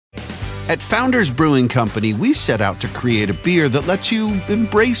At Founders Brewing Company, we set out to create a beer that lets you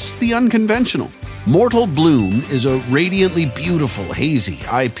embrace the unconventional. Mortal Bloom is a radiantly beautiful, hazy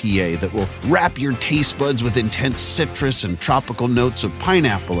IPA that will wrap your taste buds with intense citrus and tropical notes of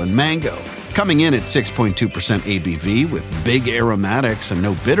pineapple and mango. Coming in at 6.2% ABV with big aromatics and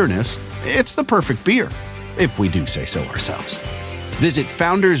no bitterness, it's the perfect beer, if we do say so ourselves. Visit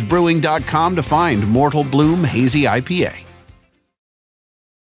foundersbrewing.com to find Mortal Bloom Hazy IPA.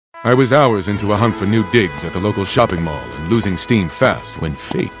 I was hours into a hunt for new digs at the local shopping mall and losing steam fast when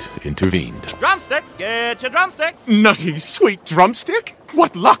fate intervened. Drumsticks! Get your drumsticks! Nutty, sweet drumstick?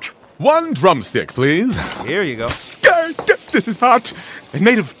 What luck! One drumstick, please. Here you go. This is hot and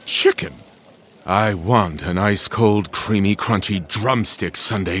made of chicken. I want an ice-cold, creamy, crunchy drumstick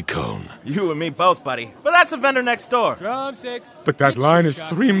sundae cone. You and me both, buddy. But that's the vendor next door. Drumsticks. But that line is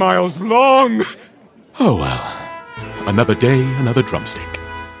 3 miles long. Oh, well. Another day, another drumstick.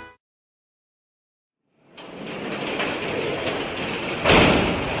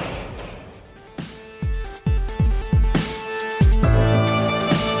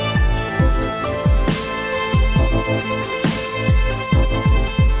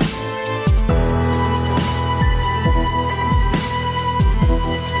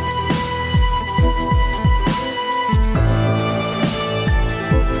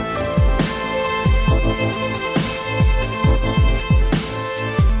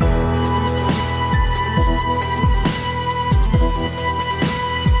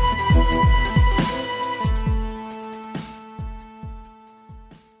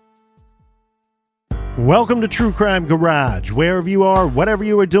 Welcome to True Crime Garage. Wherever you are, whatever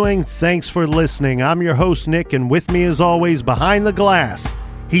you are doing, thanks for listening. I'm your host, Nick, and with me, as always, behind the glass,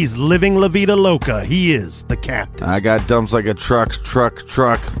 he's living La Vida Loca. He is the captain. I got dumps like a truck,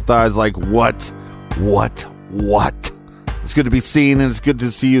 thighs like what? It's good to be seen, and it's good to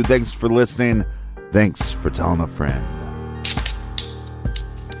see you. Thanks for listening. Thanks for telling a friend.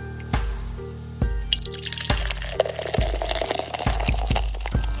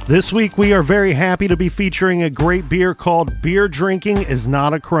 This week, we are very happy to be featuring a great beer called Beer Drinking is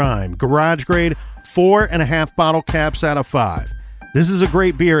Not a Crime. Garage grade, 4.5 bottle caps out of 5. This is a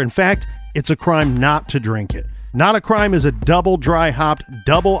great beer. In fact, it's a crime not to drink it. Not a Crime is a double dry hopped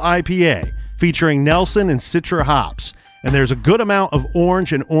double IPA featuring Nelson and Citra hops. And there's a good amount of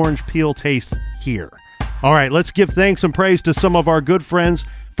orange and orange peel taste here. All right, let's give thanks and praise to some of our good friends.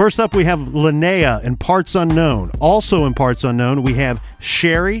 First up, we have Linnea in Parts Unknown. Also in Parts Unknown, we have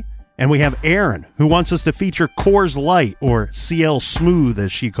Sherry, and we have Aaron, who wants us to feature Coors Light, or CL Smooth,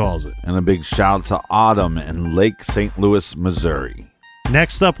 as she calls it. And a big shout to Autumn in Lake St. Louis, Missouri.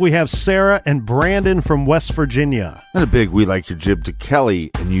 Next up, we have Sarah and Brandon from West Virginia. And a big We Like Your Jib to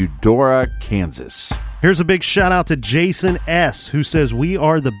Kelly in Eudora, Kansas. Here's a big shout out to Jason S., who says we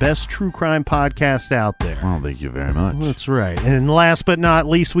are the best true crime podcast out there. Well, thank you very much. That's right. And last but not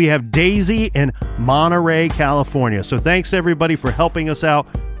least, we have Daisy in Monterey, California. So thanks everybody for helping us out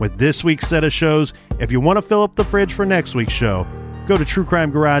with this week's set of shows. If you want to fill up the fridge for next week's show, go to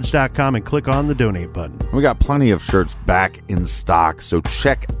truecrimegarage.com and click on the donate button. We got plenty of shirts back in stock, so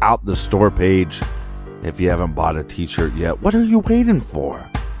check out the store page. If you haven't bought a t-shirt yet, what are you waiting for?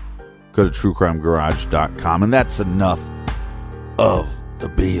 Go to truecrimegarage.com, and that's enough of the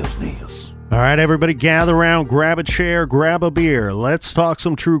business. All right, everybody, gather around, grab a chair, grab a beer. Let's talk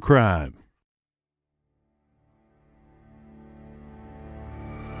some true crime.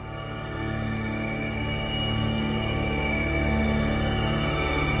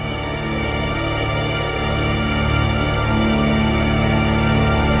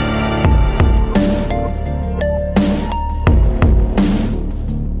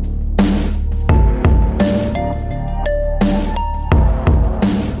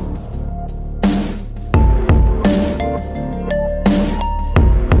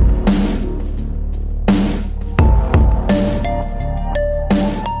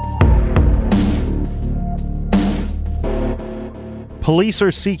 Police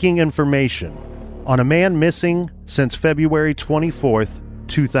are seeking information on a man missing since February 24th,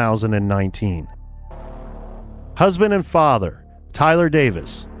 2019. Husband and father, Tyler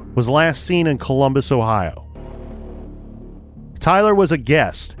Davis, was last seen in Columbus, Ohio. Tyler was a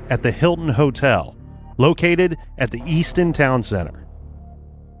guest at the Hilton Hotel, located at the Easton Town Center.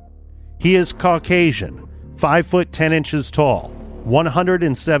 He is Caucasian, 5 foot 10 inches tall,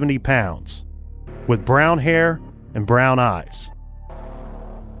 170 pounds, with brown hair and brown eyes.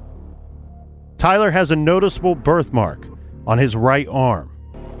 Tyler has a noticeable birthmark on his right arm.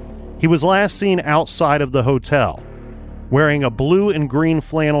 He was last seen outside of the hotel, wearing a blue and green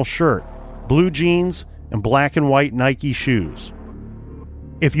flannel shirt, blue jeans, and black and white Nike shoes.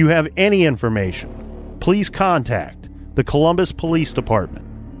 If you have any information, please contact the Columbus Police Department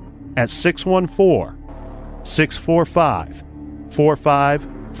at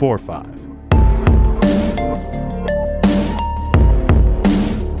 614-645-4545.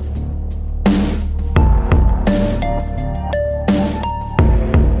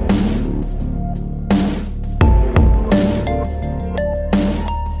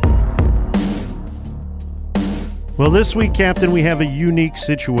 Well, this week, Captain, we have a unique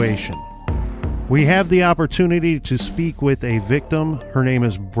situation. We have the opportunity to speak with a victim. Her name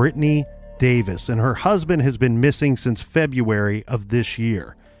is Brittany Davis, and her husband has been missing since February of this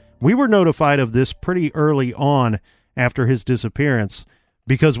year. We were notified of this pretty early on after his disappearance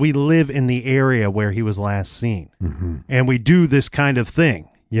because we live in the area where he was last seen. Mm-hmm. And we do this kind of thing.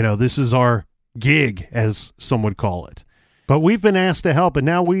 You know, this is our gig, as some would call it. But we've been asked to help, and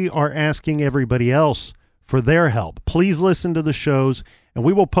now we are asking everybody else for their help. Please listen to the shows, and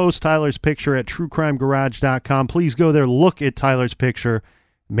we will post Tyler's picture at truecrimegarage.com. Please go there, look at Tyler's picture.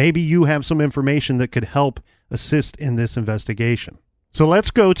 Maybe you have some information that could help assist in this investigation. So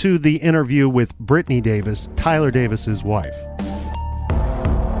let's go to the interview with Brittany Davis, Tyler Davis's wife.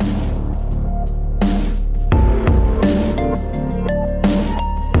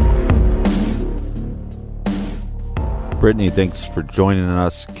 Brittany, thanks for joining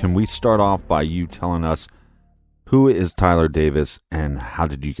us. Can we start off by you telling us who is Tyler Davis and how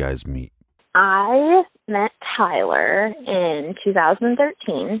did you guys meet? I met Tyler in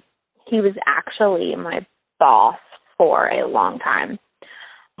 2013. He was actually my boss for a long time.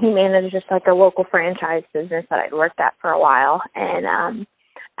 He managed just like a local franchise business that I'd worked at for a while. And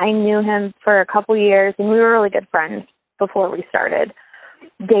I knew him for a couple years, and we were really good friends before we started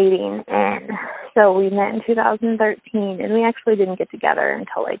dating. And so we met in 2013, and we actually didn't get together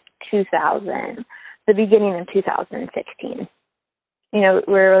until like the beginning of 2016. You know,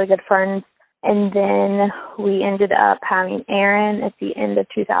 we were really good friends. And then we ended up having Aaron at the end of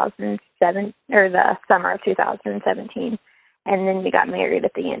 2007, or the summer of 2017. And then we got married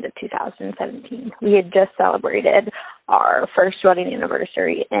at the end of 2017. We had just celebrated our first wedding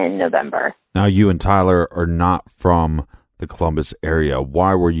anniversary in November. Now, you and Tyler are not from the Columbus area.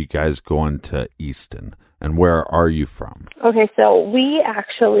 Why were you guys going to Easton? And where are you from? Okay, so we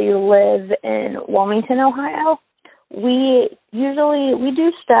actually live in Wilmington, Ohio. We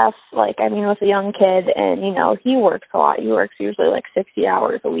do stuff like, I mean, with a young kid, and, you know, he works a lot. He works usually like 60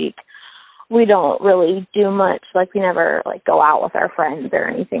 hours a week. We don't really do much. Like, we never, like, go out with our friends or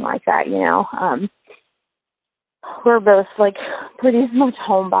anything like that, you know. We're both, like, pretty much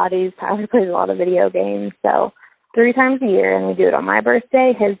homebodies. Tyler plays a lot of video games, so 3 times a year, and we do it on my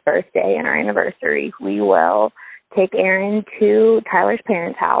birthday, his birthday, and our anniversary. We will take Aaron to Tyler's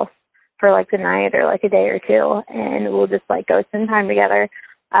parents' house for like the night or like a day or two, and we'll just like go spend time together.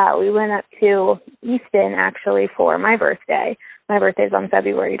 We went up to Easton actually for my birthday. My birthday's on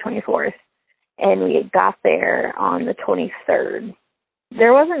February 24th, and we got there on the 23rd.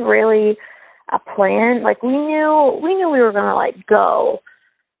 There wasn't really a plan. Like, we knew we were gonna like go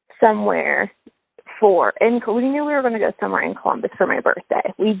somewhere we knew we were going to go somewhere in Columbus for my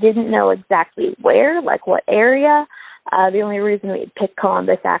birthday. We didn't know exactly where, like what area. The only reason we picked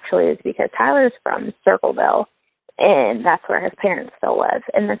Columbus actually is because Tyler's from Circleville, and that's where his parents still live.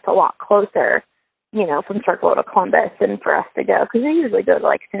 And it's a lot closer, you know, from Circleville to Columbus than for us to go, because we usually go to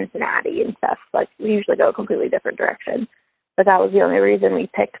like Cincinnati and stuff. Like, we usually go a completely different direction. But that was the only reason we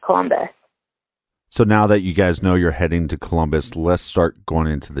picked Columbus. So now that you guys know you're heading to Columbus, let's start going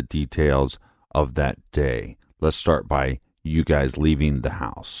into the details of that day. Let's start by you guys leaving the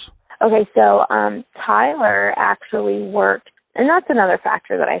house. Okay, so Tyler actually worked, and that's another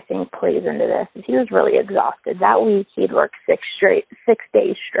factor that I think plays into this, is he was really exhausted. That week he'd worked 6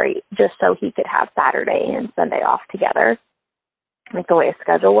 days straight just so he could have Saturday and Sunday off together, like the way his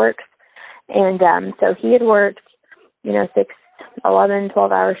schedule works. And so he had worked, you know, 6, 11,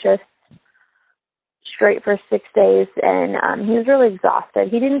 12-hour shifts straight for 6 days, and he was really exhausted.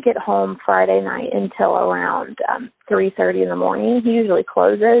 He didn't get home Friday night until around 3:30 in the morning. He usually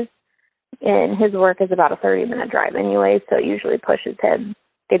closes, and his work is about a 30-minute drive anyway, so it usually pushes him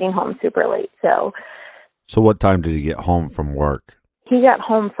getting home super late. So what time did he get home from work? He got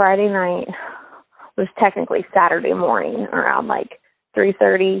home Friday night, was technically Saturday morning, around like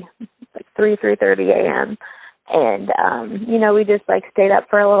 3:30, like 3:30 a.m. And, you know, we just like stayed up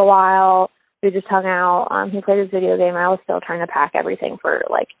for a little while. We just hung out. He played his video game. I was still trying to pack everything for,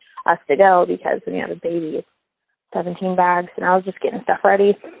 like, us to go, because when you have a baby, it's 17 bags, and I was just getting stuff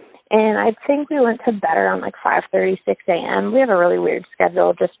ready. And I think we went to bed around, like, 5:30, 6 a.m. We have a really weird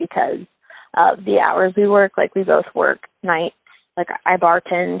schedule just because of the hours we work. Like, we both work nights like I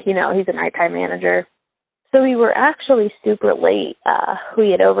bartend, you know, he's a nighttime manager. So we were actually super late.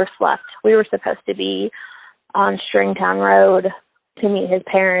 We had overslept. We were supposed to be on Stringtown Road to meet his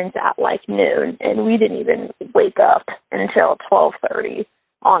parents at like noon, and we didn't even wake up until 12:30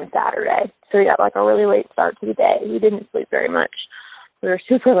 on Saturday. So we got like a really late start to the day. We didn't sleep very much. We were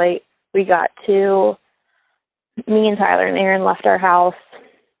super late. Me and Tyler and Aaron left our house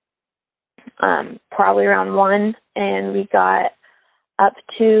probably around 1, and we got up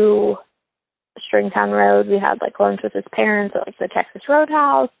to Stringtown Road. We had like lunch with his parents at like the Texas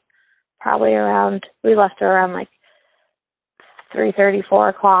Roadhouse. Probably we left around like 3:30, 4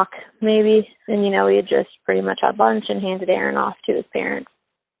 o'clock maybe. And, you know, we had just pretty much had lunch and handed Aaron off to his parents.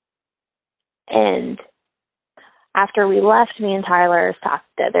 And after we left, me and Tyler stopped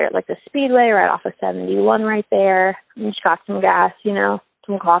there at like the Speedway right off of 71 right there. We just got some gas, you know,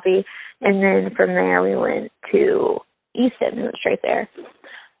 some coffee. And then from there we went to Easton and went straight there.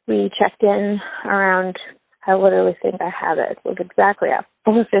 We checked in around, I literally think I have it, like exactly at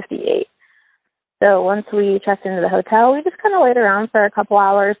 4:58. So once we checked into the hotel, we just kind of laid around for a couple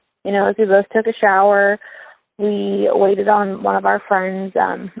hours. You know, as we both took a shower, we waited on one of our friends.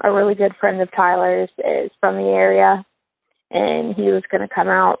 A really good friend of Tyler's is from the area, and he was going to come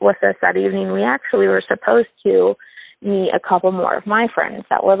out with us that evening. We actually were supposed to meet a couple more of my friends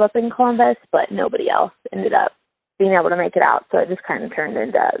that live up in Columbus, but nobody else ended up being able to make it out. So it just kind of turned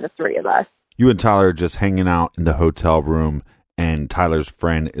into the three of us. You and Tyler are just hanging out in the hotel room, and Tyler's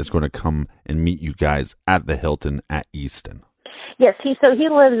friend is going to come and meet you guys at the Hilton at Easton. Yes, he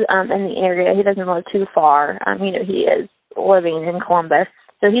lives in the area. He doesn't live too far. You know, he is living in Columbus.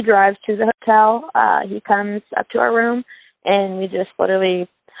 So he drives to the hotel. He comes up to our room, and we just literally,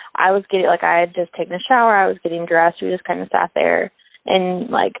 I had just taken a shower. I was getting dressed. We just kind of sat there and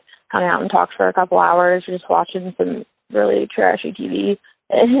like hung out and talked for a couple hours, just watching some really trashy TV,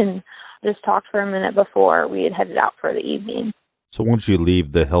 and just talked for a minute before we had headed out for the evening. So once you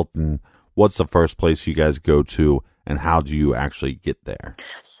leave the Hilton, what's the first place you guys go to, and how do you actually get there?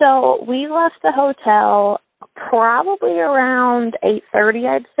 So we left the hotel probably around 8:30,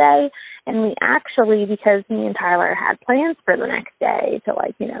 I'd say. And we actually, because me and Tyler had plans for the next day to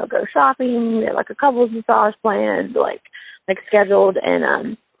like, you know, go shopping, we had like a couples massage planned, like scheduled,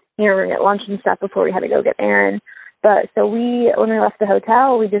 and you know, we're gonna get lunch and stuff before we had to go get Aaron. But so when we left the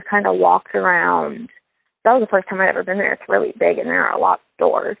hotel, we just kind of walked around. That was the first time I'd ever been there. It's really big, and there are a lot of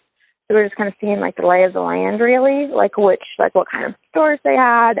stores. So we were just kind of seeing like the lay of the land, really, like what kind of stores they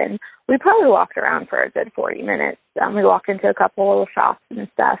had, and we probably walked around for a good 40 minutes. We walked into a couple little shops and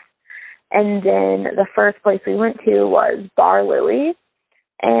stuff, and then the first place we went to was Bar Louie,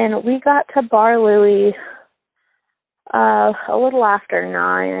 and we got to Bar Louie a little after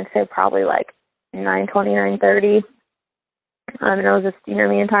 9. I'd say probably like 9:20, 9:30. And it was just, you know,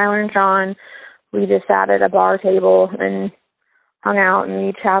 me and Tyler and Sean. We just sat at a bar table and hung out, and we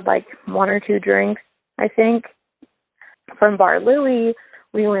each had like 1 or 2 drinks, I think. From Bar Louie,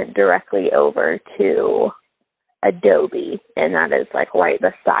 we went directly over to Adobe, and that is like right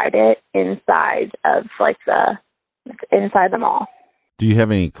beside it, inside the mall. Do you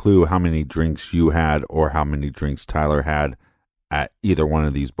have any clue how many drinks you had or how many drinks Tyler had at either one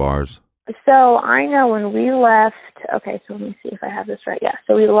of these bars? So I know when we left, okay, so let me see if I have this right. Yeah,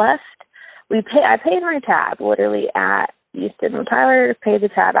 so we left, I paid my tab literally at Easton. Tyler paid the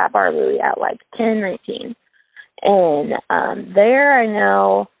tab at Bar Louie at like 10:19. And there I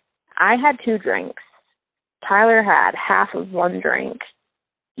know I had 2 drinks. Tyler had half of 1 drink.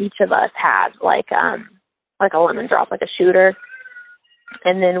 Each of us had like a lemon drop, like a shooter.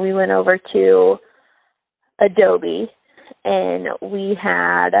 And then we went over to Adobe, and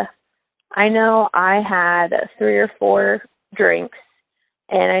I know I had 3 or 4 drinks,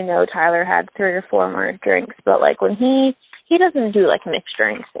 and I know Tyler had 3 or 4 more drinks. But like when he doesn't do like mixed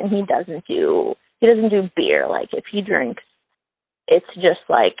drinks, and he doesn't do beer. Like if he drinks, it's just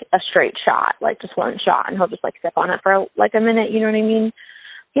like a straight shot, like just 1 shot, and he'll just like sip on it for like a minute. You know what I mean?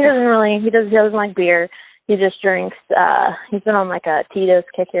 He doesn't like beer. He just drinks. He's been on like a Tito's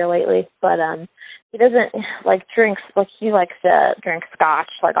kick here lately, but he doesn't like drinks. Like he likes to drink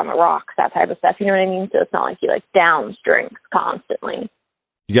scotch, like on the rocks, that type of stuff. You know what I mean? So it's not like he like downs drinks constantly.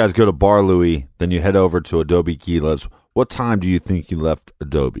 You guys go to Bar Louie, then you head over to Adobe Gila's. What time do you think you left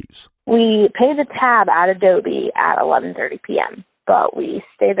Adobe's? We paid the tab at Adobe at 11:30 p.m., but we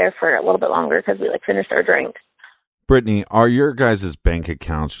stayed there for a little bit longer because we like finished our drinks. Brittany, are your guys' bank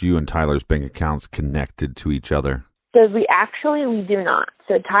accounts, you and Tyler's bank accounts, connected to each other? So we do not.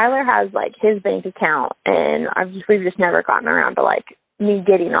 So Tyler has like his bank account, and we've just never gotten around to like me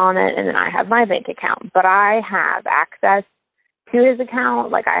getting on it, and then I have my bank account. But I have access to his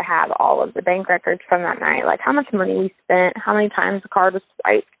account. Like, I have all of the bank records from that night, like how much money we spent, how many times the card was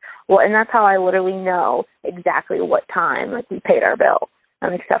swiped. Well, and that's how I literally know exactly what time, like, we paid our bill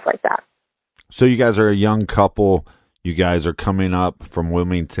and stuff like that. So you guys are a young couple. You guys are coming up from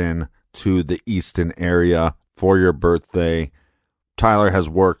Wilmington to the Easton area for your birthday. Tyler has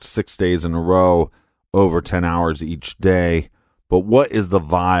worked 6 days in a row, over 10 hours each day. But what is the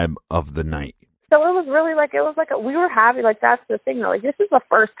vibe of the night? So it was really like, we were happy. Like, that's the thing, though. Like, this is the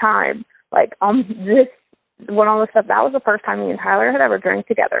first time, like, when all this stuff, that was the first time me and Tyler had ever drank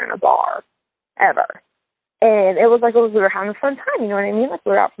together in a bar, ever. And it was like, we were having a fun time, you know what I mean? Like,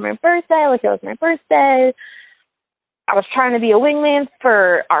 we were out for my birthday, like, it was my birthday. I was trying to be a wingman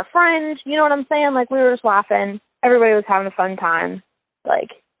for our friend, you know what I'm saying? Like, we were just laughing. Everybody was having a fun time. Like,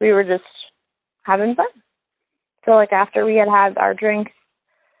 we were just having fun. So, like, after we had our drinks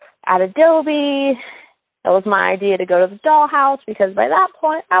at Adobe, it was my idea to go to the Dollhouse, because by that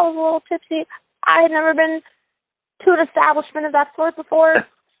point, I was a little tipsy. I had never been to an establishment of that sort before,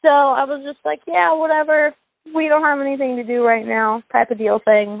 so I was just like, yeah, whatever. We don't have anything to do right now, type of deal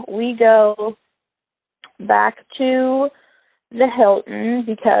thing. We go back to the Hilton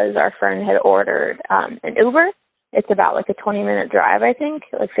because our friend had ordered an Uber. It's about like a 20-minute drive, I think,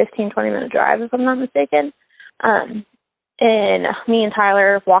 like 15, 20-minute drive, if I'm not mistaken. And me and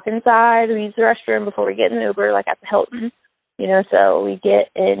Tyler walk inside, we use the restroom before we get an Uber, like at the Hilton, you know, so we get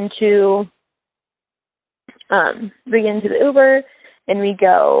into the Uber and we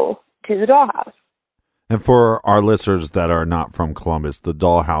go to the Dollhouse. And for our listeners that are not from Columbus, the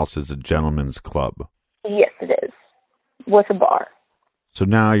Dollhouse is a gentleman's club. Yes, it is, with a bar. So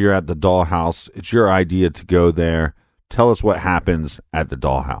now you're at the Dollhouse. It's your idea to go there. Tell us what happens at the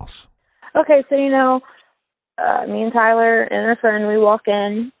Dollhouse. Okay, so, you know, me and Tyler and our friend, we walk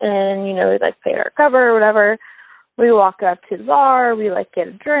in and, you know, we, like, paid our cover or whatever. We walk up to the bar, we, like, get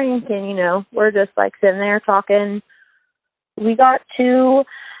a drink, and, you know, we're just, like, sitting there talking. We got to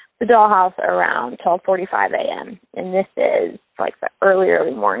the Dollhouse around 12:45 a.m., and this is, like, the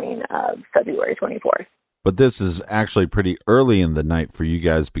early morning of February 24th. But this is actually pretty early in the night for you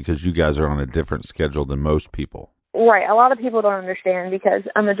guys because you guys are on a different schedule than most people. Right. A lot of people don't understand because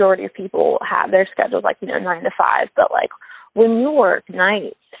a majority of people have their schedules, like, you know, 9 to 5, but, like, when you work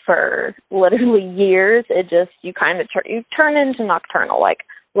nights for literally years, it just, you kind of you turn into nocturnal. Like,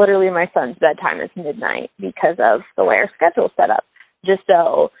 literally my son's bedtime is midnight because of the way our schedule's set up, just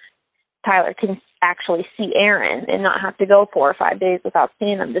so Tyler can actually see Aaron and not have to go 4 or 5 days without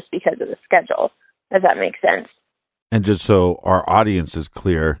seeing him just because of the schedule. Does that make sense? And just so our audience is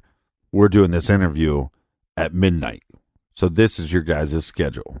clear, we're doing this interview at midnight. So this is your guys'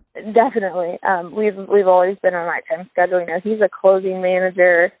 schedule. Definitely. We've always been on nighttime schedule. You know, he's a closing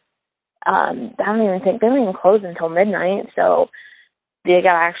manager. I don't even think they don't even close until midnight. So they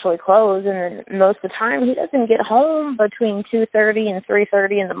got to actually close. And then most of the time he doesn't get home between 2:30 and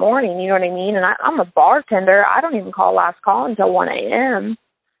 3:30 in the morning. You know what I mean? And I'm a bartender. I don't even call last call until 1 a.m.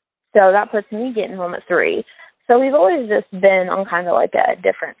 So that puts me getting home at 3. So we've always just been on kind of like a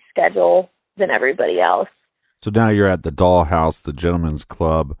different schedule than everybody else. So now you're at the Dollhouse, the gentleman's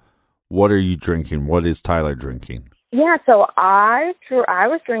club. What are you drinking? What is Tyler drinking? Yeah, so I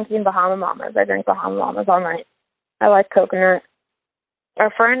was drinking Bahama Mamas. I drink Bahama Mamas all night. I like coconut.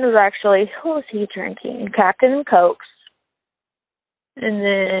 Our friend was actually, who was he drinking? Captain and Cokes. And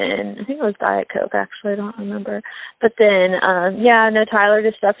then, I think it was Diet Coke, actually. I don't remember. But then, Tyler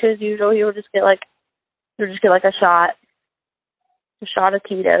just stuck to his usual. He would just get like a shot of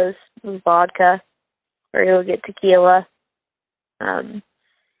Tito's with vodka, or he would get tequila.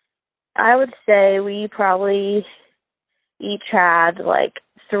 I would say we probably each had like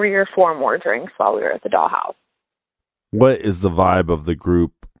 3 or 4 more drinks while we were at the Dollhouse. What is the vibe of the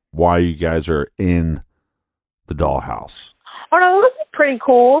group? Why you guys are in the Dollhouse? Oh no, it was pretty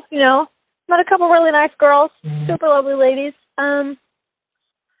cool. You know, met a couple really nice girls, super lovely ladies.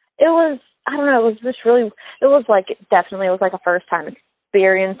 It was like a first time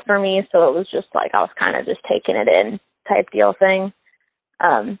experience for me. So it was just like I was kind of just taking it in type deal thing.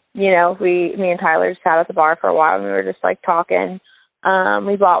 Me and Tyler just sat at the bar for a while and we were just like talking.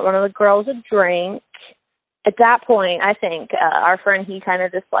 We bought one of the girls a drink. At that point, I think our friend, he kind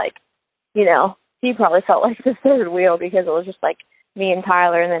of just like, you know, he probably felt like the third wheel because it was just like me and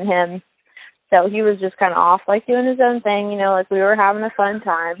Tyler and then him. So he was just kind of off, like doing his own thing, you know, like we were having a fun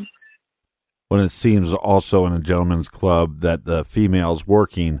time. When it seems also in a gentleman's club that the females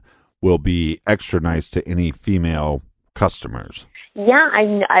working will be extra nice to any female customers. Yeah,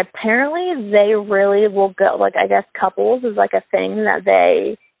 apparently they really will go, like I guess couples is like a thing that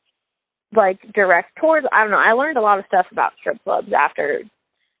they like direct tours. I don't know. I learned a lot of stuff about strip clubs after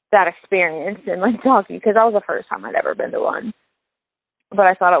that experience in like talking, because that was the first time I'd ever been to one. But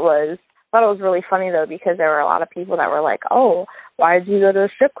I thought it was really funny though, because there were a lot of people that were like, "Oh, why did you go to a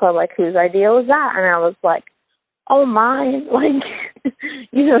strip club? Like, whose idea was that?" And I was like, "Oh, mine." Like,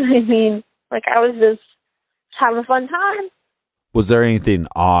 you know what I mean? Like, I was just having a fun time. Was there anything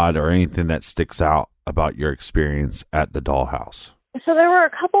odd or anything that sticks out about your experience at the Dollhouse? So there were a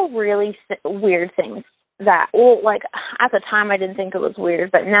couple really weird things that, well, like at the time I didn't think it was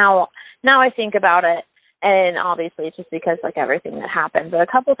weird, but now I think about it, and obviously it's just because like everything that happened, but a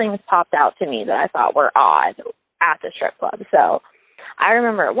couple things popped out to me that I thought were odd at the strip club. So I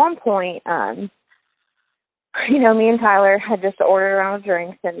remember at one point, you know, me and Tyler had just ordered around with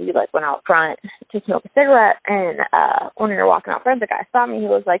drinks, and we like went out front to smoke a cigarette. And when we were walking out front, the guy stopped me. He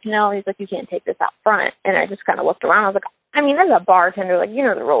was like, "No," he's like, "you can't take this out front." And I just kind of looked around. I was like, I mean, as a bartender, like, you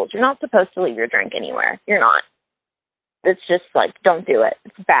know the rules. You're not supposed to leave your drink anywhere. You're not. It's just like, don't do it.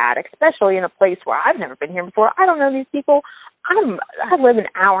 It's bad, especially in a place where I've never been here before. I don't know these people. I live an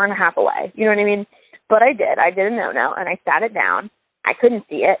hour and a half away. You know what I mean? But I did a no-no, and I sat it down. I couldn't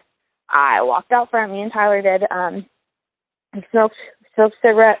see it. I walked out front. Me and Tyler did. We smoked a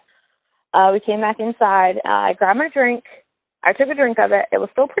cigarette. We came back inside. I grabbed my drink. I took a drink of it. It was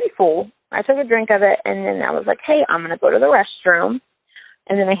still pretty full. I took a drink of it, and then I was like, "Hey, I'm going to go to the restroom."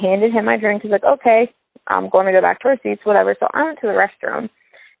 And then I handed him my drink. He's like, "Okay, I'm going to go back to our seats, whatever." So I went to the restroom,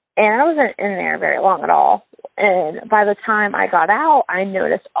 and I wasn't in there very long at all. And by the time I got out, I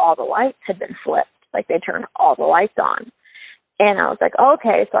noticed all the lights had been flipped. Like, they turned all the lights on. And I was like,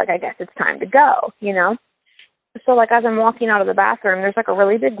 "Okay, so like I guess it's time to go," you know? So like as I'm walking out of the bathroom, there's like a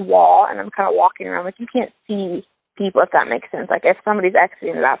really big wall, and I'm kind of walking around. Like, you can't see people, if that makes sense. Like, if somebody's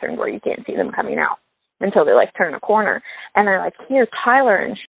exiting the bathroom door, you can't see them coming out until they like turn a corner. And I like hear Tyler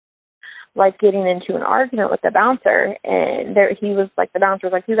and like getting into an argument with the bouncer, and he was like, the bouncer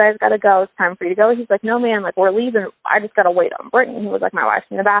was like, "You guys gotta go, it's time for you to go." He's like, "No, man, like, we're leaving, I just gotta wait on Brittany." He was like, "My wife's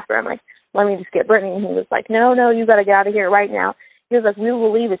in the bathroom, like, let me just get Brittany." And he was like, no, you gotta get out of here right now. He was like, "We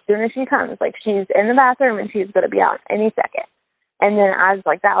will leave as soon as she comes, like, she's in the bathroom and she's gonna be out any second." And then I was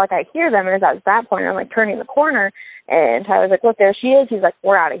like that, like, I hear them, and as I was at that point, I'm like turning the corner, and Tyler's like, "Look, there she is." He's like,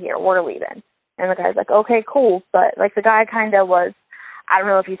 "We're out of here, we're leaving." And the guy's like, "Okay, cool." But like the guy kind of was, I don't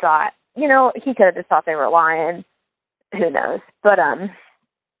know if he thought, you know, he could have just thought they were lying. Who knows? But so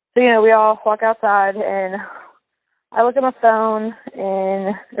you know, we all walk outside, and I look at my phone,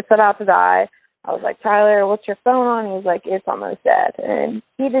 and it's about to die. I was like, "Tyler, what's your phone on?" He was like, "It's almost dead." And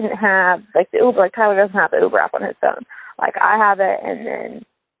he didn't have like the Uber. Like, Tyler doesn't have the Uber app on his phone. Like, I have it, and then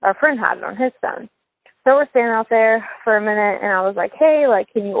our friend had it on his phone. So we're standing out there for a minute, and I was like, "Hey, like,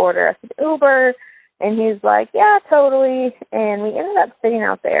 can you order us an Uber?" And he's like, "Yeah, totally." And we ended up sitting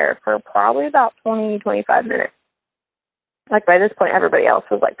out there for probably about 20-25 minutes. Like, by this point, everybody else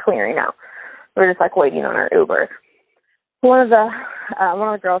was like clearing out. We were just like waiting on our Uber. One of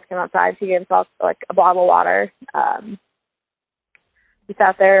the girls came outside. She gave us like a bottle of water. We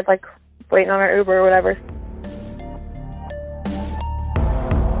sat there like waiting on our Uber or whatever.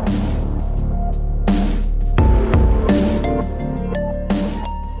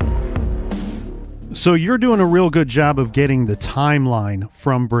 So you're doing a real good job of getting the timeline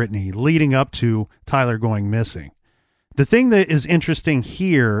from Brittany leading up to Tyler going missing. The thing that is interesting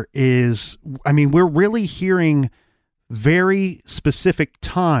here is, I mean, we're really hearing very specific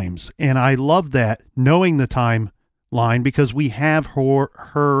times, and I love that, knowing the timeline, because we have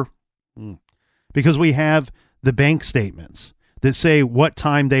because we have the bank statements that say what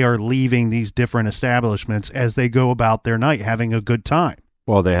time they are leaving these different establishments as they go about their night having a good time.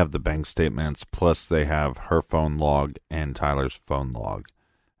 Well, they have the bank statements, plus they have her phone log and Tyler's phone log.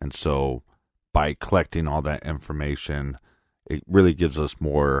 And so by collecting all that information, it really gives us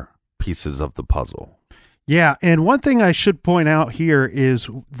more pieces of the puzzle. Yeah, and one thing I should point out here is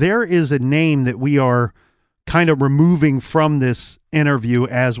there is a name that we are kind of removing from this interview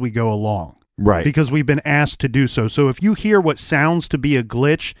as we go along. Right. Because we've been asked to do so. So if you hear what sounds to be a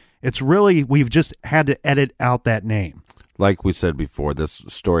glitch, it's really, we've just had to edit out that name. Like we said before, this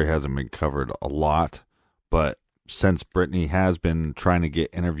story hasn't been covered a lot, but since Brittany has been trying to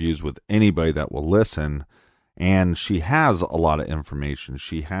get interviews with anybody that will listen, and she has a lot of information,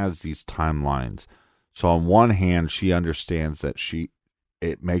 she has these timelines. So on one hand, she understands that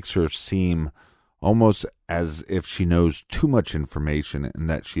it makes her seem almost as if she knows too much information and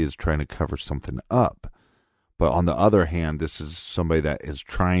that she is trying to cover something up. But on the other hand, this is somebody that is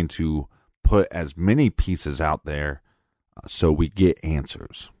trying to put as many pieces out there so we get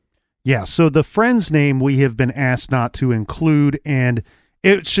answers. Yeah, so the friend's name we have been asked not to include, and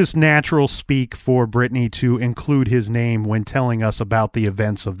it's just natural speak for Brittany to include his name when telling us about the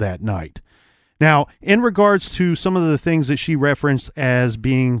events of that night. Now, in regards to some of the things that she referenced as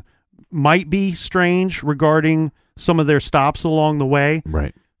might be strange regarding some of their stops along the way.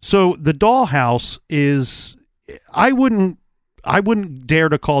 Right. So the dollhouse is, I wouldn't dare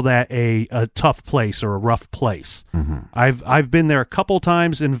to call that a tough place or a rough place. Mm-hmm. I've been there a couple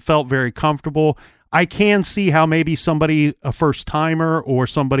times and felt very comfortable. I can see how maybe somebody, a first timer or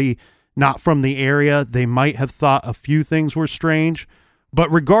somebody not from the area, they might have thought a few things were strange. But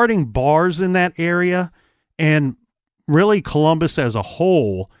regarding bars in that area and really Columbus as a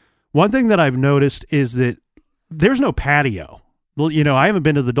whole, one thing that I've noticed is that there's no patio. Well, you know, I haven't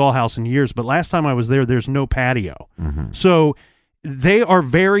been to the dollhouse in years, but last time I was there, there's no patio. Mm-hmm. So they are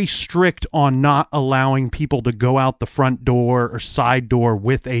very strict on not allowing people to go out the front door or side door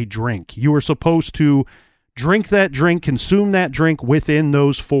with a drink. You are supposed to drink that drink, consume that drink within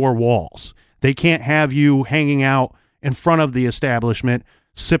those four walls. They can't have you hanging out in front of the establishment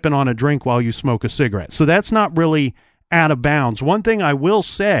sipping on a drink while you smoke a cigarette. So that's not really out of bounds. One thing I will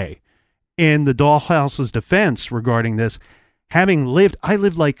say in the dollhouse's defense regarding this, I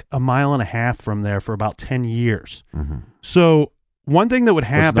lived like a mile and a half from there for about 10 years. Mm-hmm. So one thing that would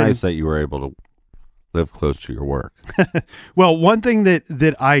happen... It's nice that you were able to live close to your work. Well, one thing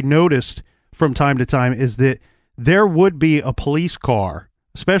that I noticed from time to time is that there would be a police car,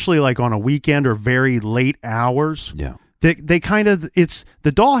 especially like on a weekend or very late hours. Yeah. They kind of, the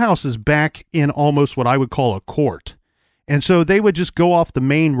dollhouse is back in almost what I would call a court. And so they would just go off the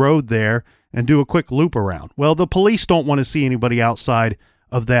main road there and do a quick loop around. Well, the police don't want to see anybody outside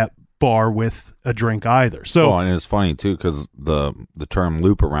of that bar with a drink either. So, well, and it's funny too, because the term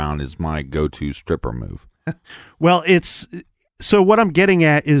loop around is my go-to stripper move. Well, so what I'm getting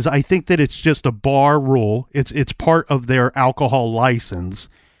at is I think that it's just a bar rule. It's part of their alcohol license,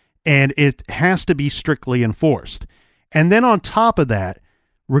 and it has to be strictly enforced. And then on top of that,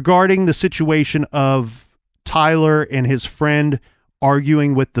 regarding the situation of Tyler and his friend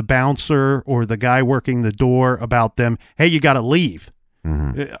arguing with the bouncer or the guy working the door about them, hey, you got to leave.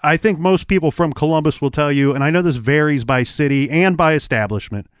 Mm-hmm. I think most people from Columbus will tell you, and I know this varies by city and by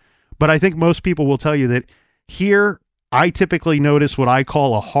establishment, but I think most people will tell you that here I typically notice what I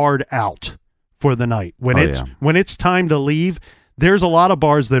call a hard out for the night. When it's time to leave, there's a lot of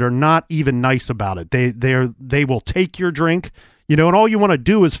bars that are not even nice about it. They will take your drink, and all you want to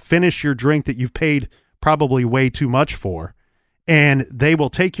do is finish your drink that you've paid probably way too much for, and they will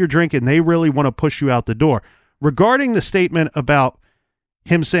take your drink and they really want to push you out the door. Regarding the statement about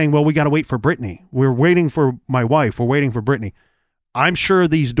him saying, well, we got to wait for Brittany. We're waiting for my wife. We're waiting for Brittany. I'm sure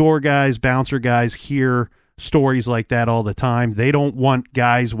these door guys, bouncer guys hear stories like that all the time. They don't want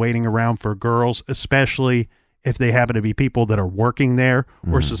guys waiting around for girls, especially if they happen to be people that are working there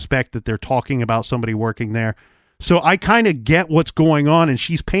or suspect that they're talking about somebody working there. So I kind of get what's going on, and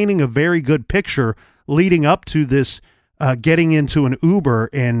she's painting a very good picture leading up to this getting into an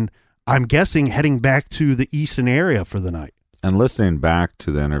Uber and I'm guessing heading back to the Easton area for the night. And listening back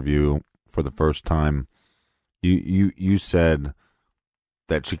to the interview for the first time, you said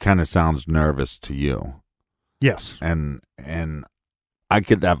that she kind of sounds nervous to you. Yes. And I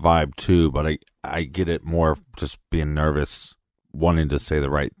get that vibe too, but I get it more just being nervous, wanting to say the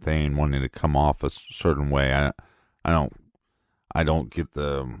right thing, wanting to come off a certain way. I don't get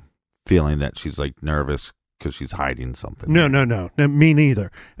the feeling that she's like nervous because she's hiding something. No, me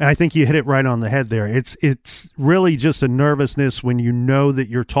neither. And I think you hit it right on the head there. It's really just a nervousness when you know that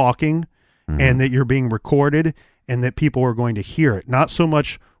you're talking and that you're being recorded and that people are going to hear it. Not so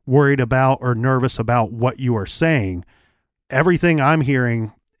much worried about or nervous about what you are saying. Everything I'm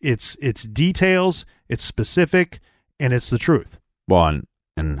hearing, it's details, it's specific, and it's the truth. Well,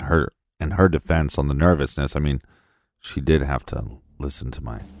 and her defense on the nervousness, I mean, she did have to listen to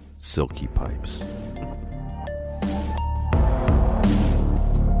my silky pipes.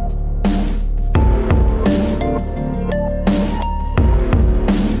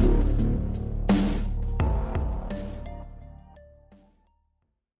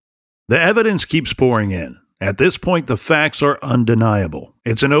 The evidence keeps pouring in. At this point, the facts are undeniable.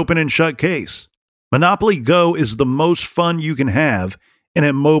 It's an open and shut case. Monopoly Go is the most fun you can have in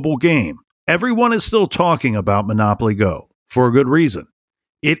a mobile game. Everyone is still talking about Monopoly Go, for a good reason.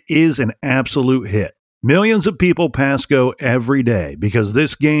 It is an absolute hit. Millions of people pass Go every day because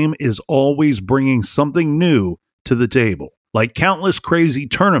this game is always bringing something new to the table. Like countless crazy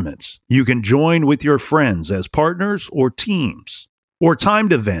tournaments you can join with your friends as partners or teams. Or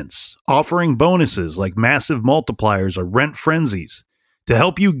timed events offering bonuses like massive multipliers or rent frenzies to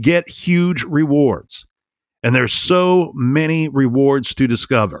help you get huge rewards. And there's so many rewards to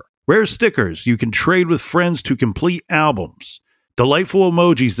discover. Rare stickers you can trade with friends to complete albums. Delightful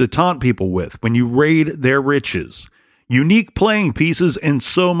emojis to taunt people with when you raid their riches. Unique playing pieces and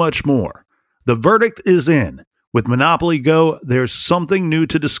so much more. The verdict is in. With Monopoly Go, there's something new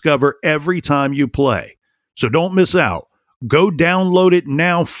to discover every time you play. So don't miss out. Go download it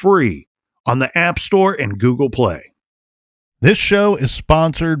now free on the App Store and Google Play. This show is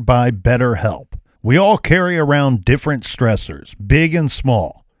sponsored by BetterHelp. We all carry around different stressors, big and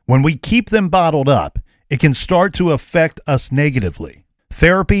small. When we keep them bottled up, it can start to affect us negatively.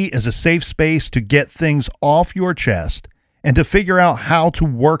 Therapy is a safe space to get things off your chest and to figure out how to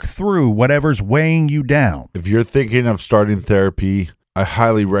work through whatever's weighing you down. If you're thinking of starting therapy, I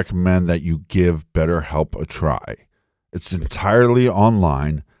highly recommend that you give BetterHelp a try. It's entirely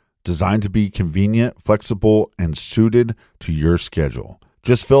online, designed to be convenient, flexible, and suited to your schedule.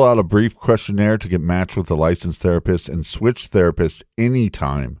 Just fill out a brief questionnaire to get matched with a licensed therapist and switch therapists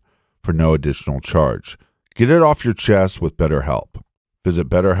anytime for no additional charge. Get it off your chest with BetterHelp. Visit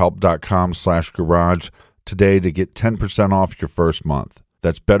BetterHelp.com/garage today to get 10% off your first month.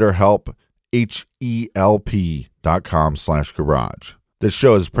 That's BetterHelp, HELP.com/garage. This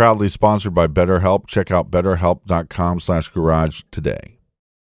show is proudly sponsored by BetterHelp. Check out BetterHelp.com/garage today.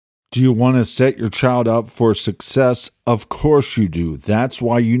 Do you want to set your child up for success? Of course you do. That's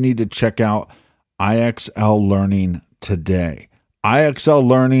why you need to check out IXL Learning today. IXL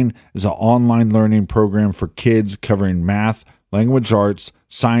Learning is an online learning program for kids covering math, language arts,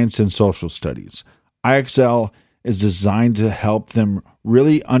 science, and social studies. IXL is designed to help them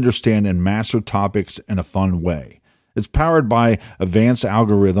really understand and master topics in a fun way. It's powered by advanced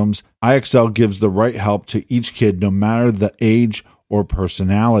algorithms. IXL gives the right help to each kid, no matter the age or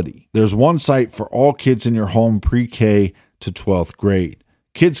personality. There's one site for all kids in your home pre-K to 12th grade.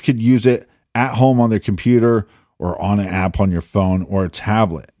 Kids could use it at home on their computer or on an app on your phone or a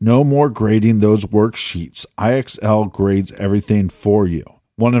tablet. No more grading those worksheets. IXL grades everything for you.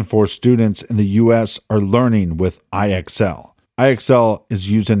 1 in 4 students in the U.S. are learning with IXL. IXL is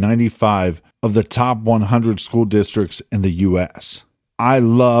used in 95 of the top 100 school districts in the U.S. I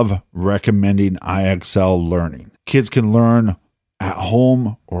love recommending IXL Learning. Kids can learn at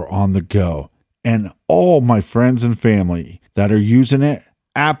home or on the go. And all my friends and family that are using it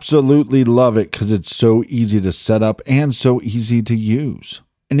absolutely love it because it's so easy to set up and so easy to use.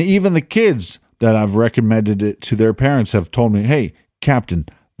 And even the kids that I've recommended it to their parents have told me, hey, Captain,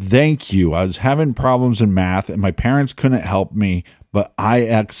 thank you. I was having problems in math and my parents couldn't help me, but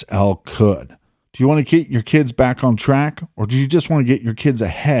IXL could. Do you want to get your kids back on track, or do you just want to get your kids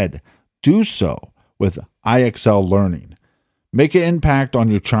ahead? Do so with IXL Learning. Make an impact on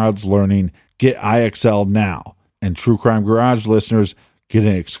your child's learning. Get IXL now. And True Crime Garage listeners get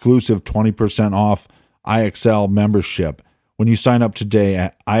an exclusive 20% off IXL membership when you sign up today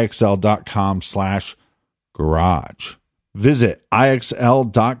at IXL.com/garage. Visit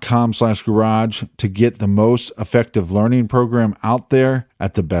IXL.com/garage to get the most effective learning program out there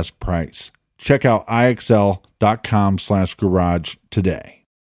at the best price. Check out IXL.com/garage today.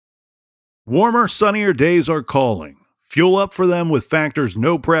 Warmer, sunnier days are calling. Fuel up for them with Factor's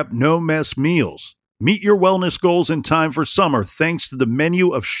no prep, no mess meals. Meet your wellness goals in time for summer thanks to the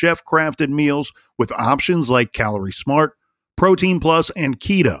menu of chef-crafted meals with options like Calorie Smart, Protein Plus, and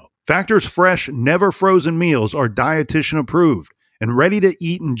Keto. Factor's fresh, never frozen meals are dietitian approved and ready to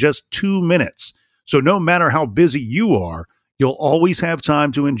eat in just 2 minutes. So no matter how busy you are, you'll always have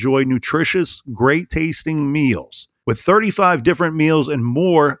time to enjoy nutritious, great tasting meals. With 35 different meals and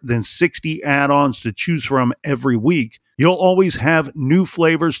more than 60 add-ons to choose from every week, you'll always have new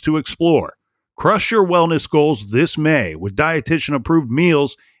flavors to explore. Crush your wellness goals this May with dietitian-approved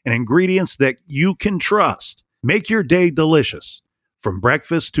meals and ingredients that you can trust. Make your day delicious, from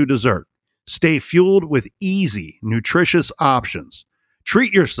breakfast to dessert. Stay fueled with easy, nutritious options.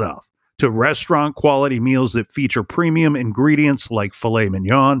 Treat yourself to restaurant-quality meals that feature premium ingredients like filet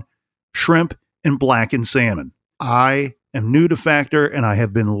mignon, shrimp, and blackened salmon. I am new to Factor, and I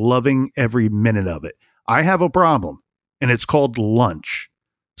have been loving every minute of it. I have a problem, and it's called lunch.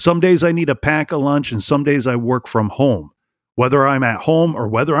 Some days I need to pack a lunch, and some days I work from home. Whether I'm at home or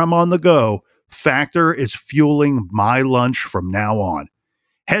whether I'm on the go, Factor is fueling my lunch from now on.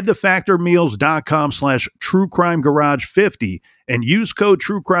 Head to factormeals.com/truecrimegarage50 and use code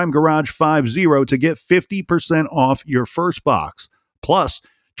truecrimegarage50 to get 50% off your first box, plus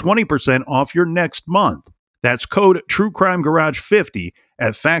 20% off your next month. That's code truecrimegarage50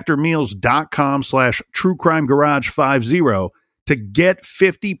 at factormeals.com/truecrimegarage50 to get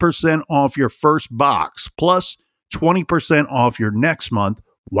 50% off your first box, plus 20% off your next month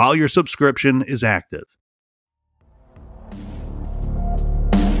while your subscription is active.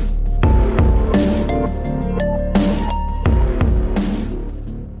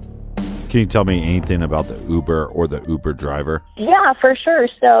 Can you tell me anything about the Uber or the Uber driver? Yeah, for sure.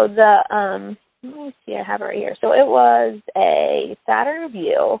 So let me see, I have it right here. So it was a Saturn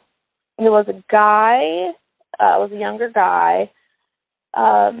Vue. It was a guy, it was a younger guy.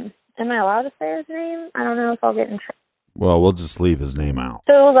 Am I allowed to say his name? I don't know if I'll get in trouble. Well, we'll just leave his name out.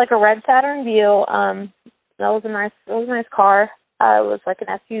 So it was like a red Saturn Vue. That was a nice car. It was like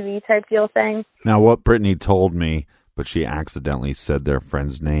an SUV type deal thing. Now, what Brittany told me, but she accidentally said their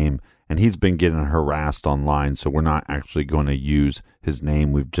friend's name, and he's been getting harassed online, so we're not actually going to use his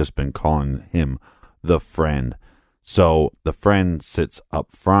name. We've just been calling him the friend. So the friend sits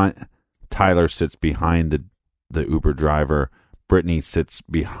up front. Tyler sits behind the Uber driver. Brittany sits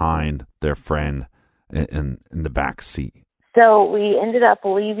behind their friend in the back seat. So we ended up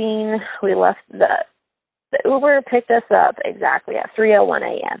leaving. We left the Uber picked us up exactly at 3:01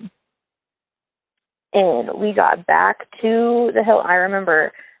 a.m. And we got back to the hill. I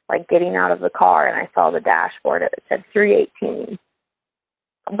remember like getting out of the car and I saw the dashboard. It said 3:18.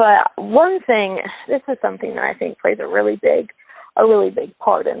 But one thing, this is something that I think plays a really big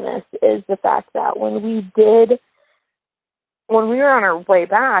part in this, is the fact that when we were on our way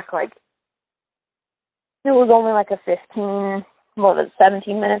back, like it was only like a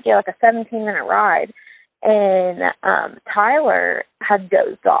 17 minutes, like a 17-minute ride. And Tyler had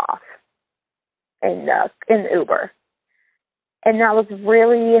dozed off in the Uber. And that was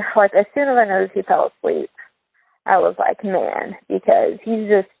really, like, as soon as I noticed he fell asleep, I was like, man, because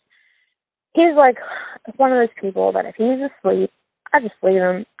he's like one of those people that if he's asleep, I just leave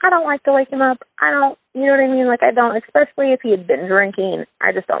him. I don't like to wake him up. You know what I mean? Like, I don't, especially if he had been drinking,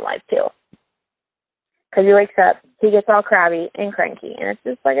 I just don't like to. Because he wakes up, he gets all crabby and cranky, and it's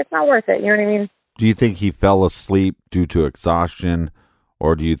just like, it's not worth it. You know what I mean? Do you think he fell asleep due to exhaustion,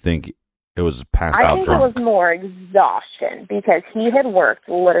 or do you think it was passed out drunk? I think it was more exhaustion, because he had worked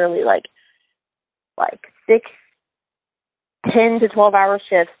literally like 10 to 12 hour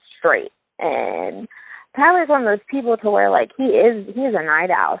shifts straight. And Tyler's one of those people to where like he's a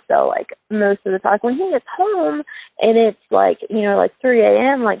night owl. So like most of the time, like when he gets home and it's like, you know, like 3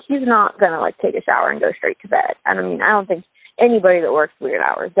 a.m., like he's not going to like take a shower and go straight to bed. I don't think anybody that works weird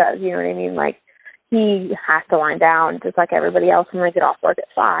hours does, you know what I mean? Like he has to wind down just like everybody else when they get off work at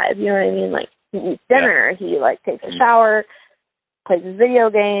 5, you know what I mean? Like he eats dinner, he like takes a shower, plays his video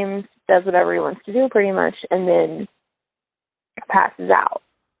games, does whatever he wants to do pretty much, and then passes out.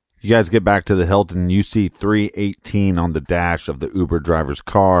 You guys get back to the Hilton, you see 3:18 on the dash of the Uber driver's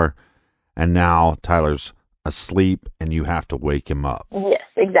car, and now Tyler's asleep and you have to wake him up. Yes,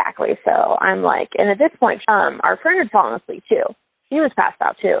 exactly. So I'm like, and at this point, our friend had fallen asleep too. He was passed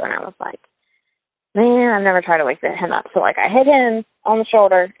out too, and I was like, man, I've never tried to wake him up. So like I hit him on the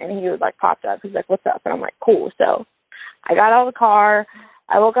shoulder and he was like popped up. He's like, what's up? And I'm like, cool. So I got out of the car,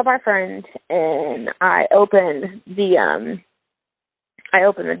 I woke up our friend, and I opened the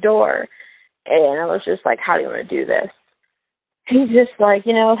door, and I was just like, how do you want to do this? He's just like,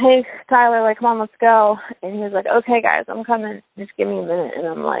 you know, hey, Tyler, like, come on, let's go. And he was like, okay, guys, I'm coming. Just give me a minute. And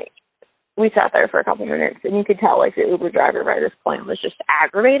I'm like, we sat there for a couple minutes, and you could tell, like, the Uber driver by this point was just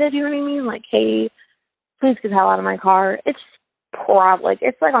aggravated, you know what I mean? Like, hey, please get the hell out of my car. It's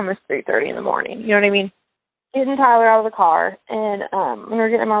it's like almost 3:30 in the morning, you know what I mean? Getting Tyler out of the car, and when we were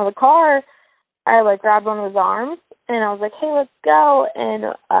getting him out of the car, I, like, grabbed one of his arms, and I was like, hey, let's go. And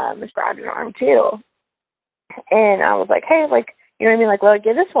just grabbed an arm, too. And I was like, hey, like, you know what I mean? Like, let it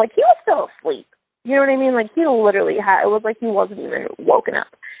get this. Like, he was still asleep. You know what I mean? Like, he literally it was like he wasn't even woken up.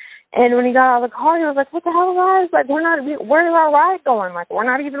 And when he got out of the car, he was like, what the hell, guys? Like, where's our ride going? Like, we're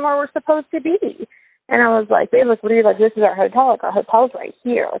not even where we're supposed to be. And I was like, babe, like, what are you, like, this is our hotel. Like, our hotel's right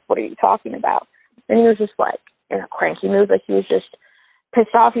here. Like, what are you talking about? And he was just, like, in a cranky mood. Like, he was just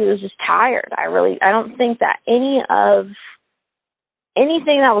pissed off. He was just tired. I don't think that anything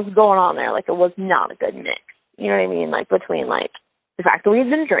that was going on there, like, it was not a good mix. You know what I mean? Like, between, like, the fact that we had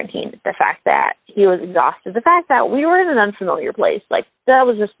been drinking, the fact that he was exhausted, the fact that we were in an unfamiliar place, like, that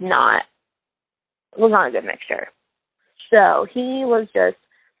was just not a good mixture. So he was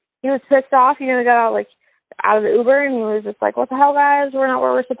pissed off. You know, got out of the Uber, and he was just like, what the hell, guys? We're not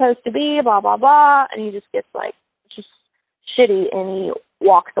where we're supposed to be, blah, blah, blah. And he just gets, like, just shitty, and he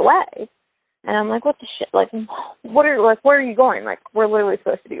walks away. And I'm like, what the shit? Like, where are you going? Like, we're literally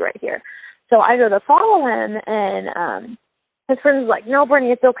supposed to be right here. So I go to follow him, and his friend was like, no,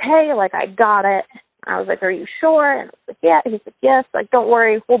 Brittany, it's okay. Like, I got it. I was like, are you sure? And I was like, yeah. He said, yes. Like, don't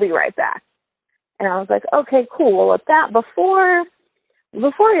worry. We'll be right back. And I was like, okay, cool. Well, at that, before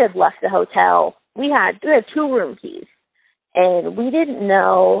he had left the hotel, we had 2 room keys. And we didn't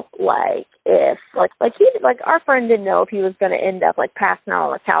know, like, if, our friend didn't know if he was going to end up, like, passing out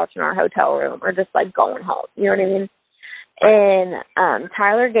on the couch in our hotel room or just, like, going home. You know what I mean? And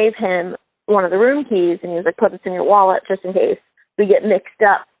Tyler gave him one of the room keys, and he was like, put this in your wallet just in case we get mixed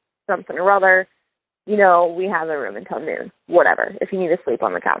up, something or other. You know, we have the room until noon, whatever, if you need to sleep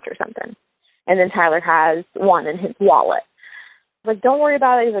on the couch or something. And then Tyler has one in his wallet. Like, don't worry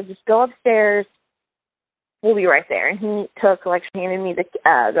about it. He's like, just go upstairs. We'll be right there. And he took, like, handed me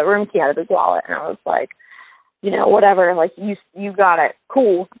the room key out of his wallet, and I was like, you know, whatever, like, you got it.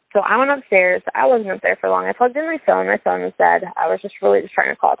 Cool. So I went upstairs. I wasn't up there for long. I plugged in my phone. My phone was dead. I was just really just trying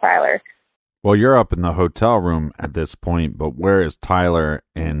to call Tyler. Well, you're up in the hotel room at this point, but where is Tyler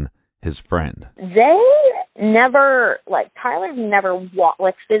and his friend? They never, like, Tyler never walked,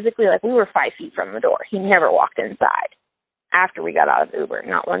 like, physically, like, we were 5 feet from the door. He never walked inside after we got out of the Uber.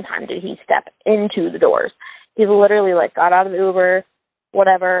 Not one time did he step into the doors. He literally, like, got out of the Uber,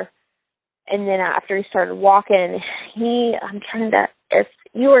 whatever, and then after he started walking, if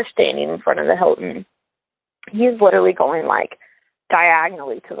you were standing in front of the Hilton, he's literally going, like,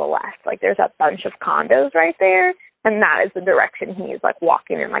 diagonally to the left. Like, there's a bunch of condos right there, and that is the direction he's, like,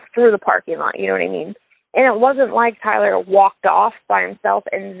 walking in, like, through the parking lot, you know what I mean? And it wasn't like Tyler walked off by himself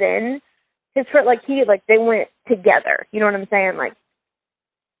and then his friend, like, they went together. You know what I'm saying? Like,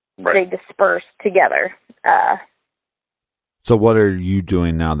 right. They dispersed together. So what are you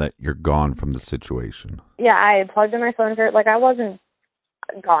doing now that you're gone from the situation? Yeah, I plugged in my phone for, like, I wasn't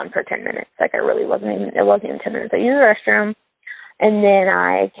gone for 10 minutes. Like, it wasn't even 10 minutes. I used the restroom, and then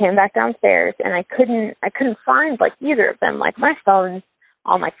I came back downstairs, and I couldn't find, like, either of them. Like, my phone's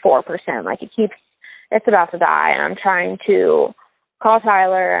on, like, 4%. Like, it's about to die, and I'm trying to call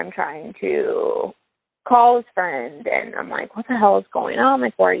Tyler. I'm trying to call his friend, and I'm like, what the hell is going on?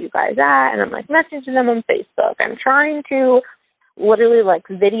 Like, where are you guys at? And I'm, like, messaging them on Facebook. I'm trying to literally, like,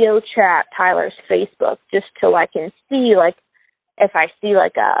 video chat Tyler's Facebook just so I can see, like, if I see,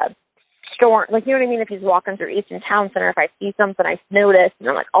 like, a store, like, you know what I mean? If he's walking through Eastern Town Center, if I see something I notice, and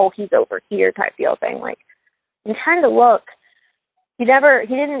I'm like, oh, he's over here type deal thing. Like, I'm trying to look. He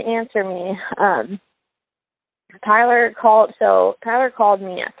didn't answer me. Tyler called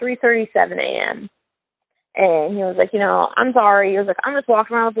me at 3:37 a.m. and he was like, you know, I'm sorry. He was like, I'm just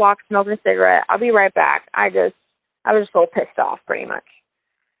walking around the block smoking a cigarette. I'll be right back. I was just so pissed off, pretty much.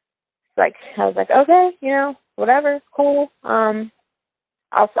 Like, I was like, okay, you know, whatever, cool.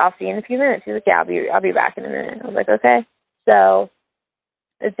 I'll see you in a few minutes. He's like, yeah, I'll be back in a minute. I was like, okay. So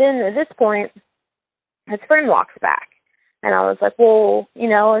then at this point, his friend walks back, and I was like, well, you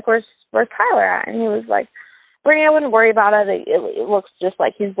know, like, where's Tyler at? And he was like, Brittany, I wouldn't worry about it. It looks just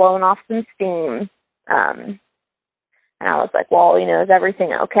like he's blowing off some steam. And I was like, well, you know, is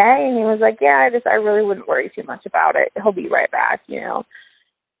everything okay? And he was like, yeah, I really wouldn't worry too much about it. He'll be right back, you know.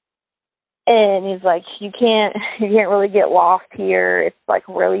 And he's like, you can't really get lost here. It's like,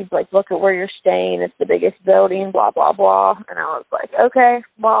 really, like, look at where you're staying. It's the biggest building, blah, blah, blah. And I was like, okay,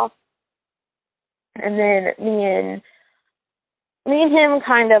 well. And then me and him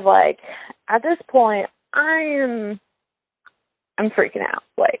kind of, like, at this point, I'm freaking out.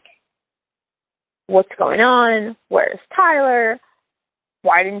 Like, what's going on? Where's Tyler?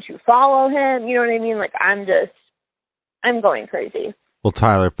 Why didn't you follow him? You know what I mean? Like, I'm going crazy. Well,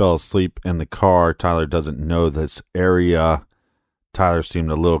 Tyler fell asleep in the car. Tyler doesn't know this area. Tyler seemed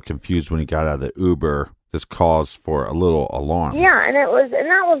a little confused when he got out of the Uber. This caused for a little alarm. Yeah, and that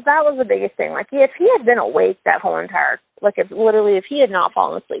was the biggest thing. Like, if he had been awake that whole entire, like, if he had not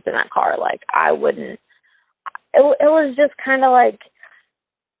fallen asleep in that car, like, I wouldn't. It was just kind of like,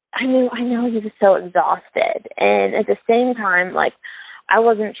 I know he was so exhausted, and at the same time, like, I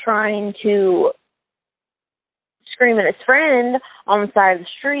wasn't trying to scream at his friend on the side of the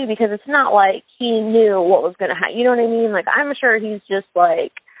street because it's not like he knew what was going to happen. You know what I mean? Like, I'm sure he's just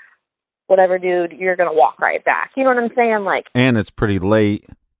like, whatever, dude, you're going to walk right back. You know what I'm saying? Like, and it's pretty late,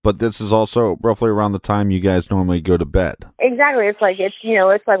 but this is also roughly around the time you guys normally go to bed. Exactly. It's like,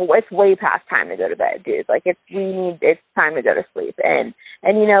 it's way past time to go to bed, dude. Like, it's time to go to sleep. And,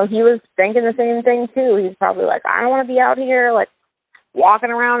 you know, he was thinking the same thing too. He's probably like, I don't want to be out here, like, walking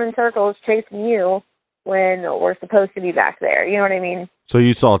around in circles chasing you when we're supposed to be back there. You know what I mean? So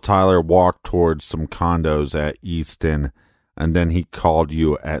you saw Tyler walk towards some condos at Easton, and then he called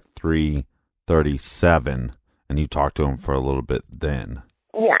you at 3:37, and you talked to him for a little bit then.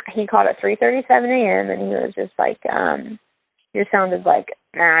 Yeah, he called at 3:37 a.m., and he was just like, he sounded like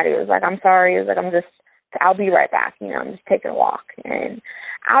mad. He was like, I'm sorry. He was like, I'll be right back. You know, I'm just taking a walk. And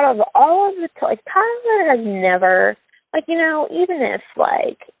out of all of the, like, Tyler has never, like, you know, even if,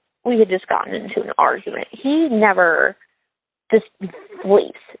 like, we had just gotten into an argument, he never just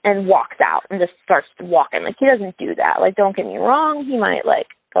leaves and walks out and just starts walking. Like, he doesn't do that. Like, don't get me wrong. He might, like,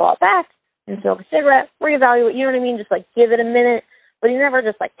 go out back and smoke a cigarette, reevaluate, you know what I mean? Just, like, give it a minute. But he never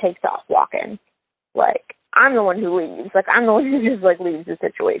just, like, takes off walking. Like, I'm the one who leaves. Like, I'm the one who just, like, leaves the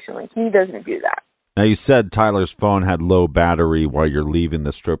situation. Like, he doesn't do that. Now, you said Tyler's phone had low battery while you're leaving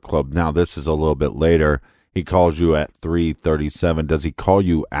the strip club. Now, this is a little bit later. He calls you at 3:37. Does he call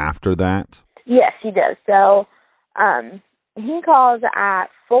you after that? Yes, he does. So, he calls at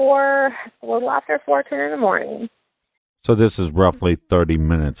a little after 4:10 in the morning. So this is roughly 30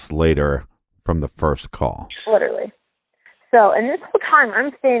 minutes later from the first call. Literally. So, and this whole time,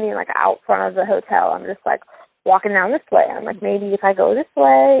 I'm standing, like, out front of the hotel. I'm just, like, walking down this way. I'm like, maybe if I go this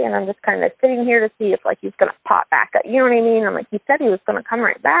way, and I'm just kind of sitting here to see if, like, he's going to pop back up. You know what I mean? I'm like, he said he was going to come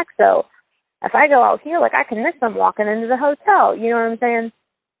right back, so if I go out here, like, I can miss him walking into the hotel. You know what I'm saying?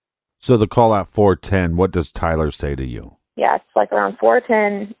 So the call at 4:10, what does Tyler say to you? Yeah, it's like around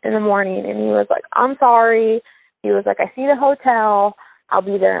 4:10 in the morning, and he was like, I'm sorry. He was like, I see the hotel. I'll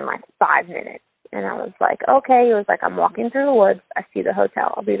be there in, like, 5 minutes. And I was like, okay. He was like, I'm walking through the woods. I see the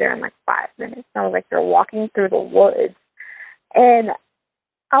hotel. I'll be there in, like, 5 minutes. And I was like, you're walking through the woods. And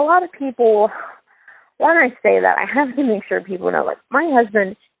a lot of people, when I say that, I have to make sure people know, like, my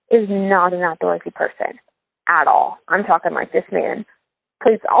husband is not an outdoorsy person at all. I'm talking like this man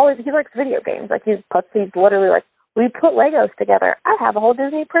plays he likes video games. Like, he's literally, like, we put Legos together. I have a whole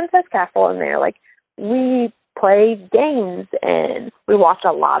Disney princess castle in there. Like, we play games and we watch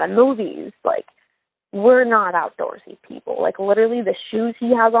a lot of movies. Like, we're not outdoorsy people. Like, literally, the shoes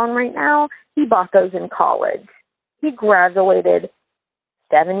he has on right now, he bought those in college. He graduated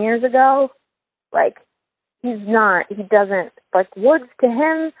 7 years ago. Like, he doesn't, like, woods to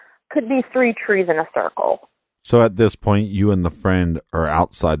him could be 3 trees in a circle. So at this point, you and the friend are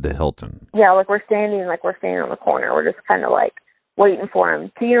outside the Hilton. Yeah, like, we're standing on the corner. We're just kind of, like, waiting for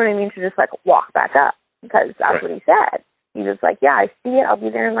him to, you know what I mean, to just, like, walk back up, because that's what he said. He was like, yeah, I see it. I'll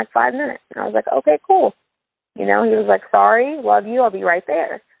be there in, like, 5 minutes. And I was like, okay, cool. You know, he was like, sorry, love you. I'll be right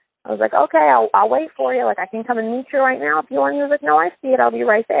there. I was like, okay, I'll wait for you. Like, I can come and meet you right now if you want. He was like, no, I see it. I'll be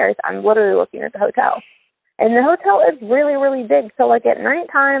right there. I'm literally looking at the hotel. And the hotel is really, really big. So, like, at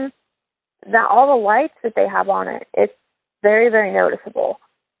nighttime, all the lights that they have on it, it's very, very noticeable.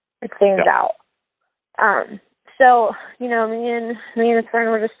 It stands out. So, you know, me and his friend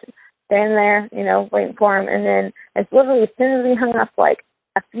were just standing there, you know, waiting for him. And then as soon as we hung up, like,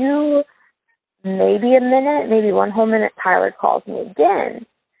 maybe a minute, maybe one whole minute, Tyler calls me again.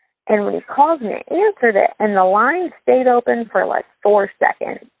 And when he calls me, I answered it, and the line stayed open for, like, 4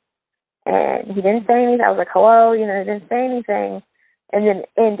 seconds. And he didn't say anything. I was like, hello, you know, he didn't say anything. And then it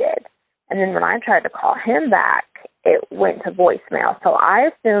ended. And then when I tried to call him back, it went to voicemail. So I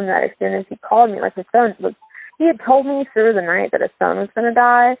assumed that as soon as he called me, like, he had told me through the night that his phone was going to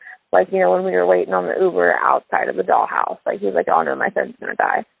die. Like, you know, when we were waiting on the Uber outside of the dollhouse. Like, he was like, oh, no, my phone's going to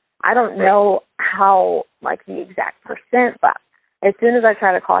die. I don't know how, like, the exact percent, but as soon as I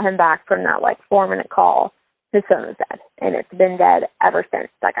try to call him back from that, like, 4-minute call, his phone is dead. And it's been dead ever since.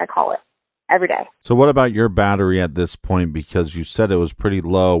 Like, I call it every day. So what about your battery at this point? Because you said it was pretty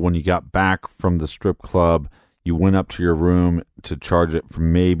low when you got back from the strip club. You went up to your room to charge it for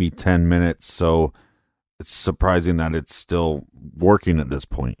maybe 10 minutes. So it's surprising that it's still working at this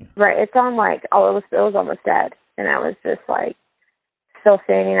point. Right. It's on, like, it was almost dead. And I was just, like, still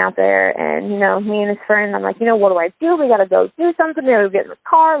standing out there. And, you know, me and his friend, I'm like, you know, what do I do? We got to go do something. We got to get in the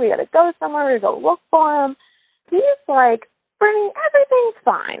car. We got to go somewhere. We got to go look for him. He's like, Brittany, everything's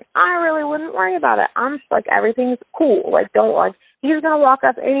fine. I really wouldn't worry about it. I'm just like, everything's cool. Like, he's going to walk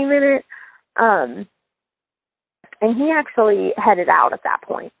up any minute. And he actually headed out at that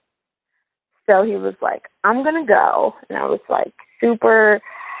point. So he was like, I'm going to go. And I was like,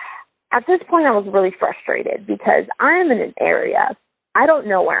 at this point I was really frustrated because I'm in an area. I don't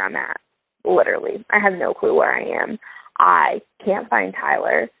know where I'm at. Literally. I have no clue where I am. I can't find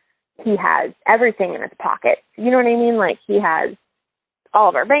Tyler. He has everything in his pocket. You know what I mean? Like, he has all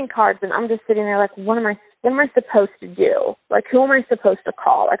of our bank cards, and I'm just sitting there like, what am I supposed to do? Like, who am I supposed to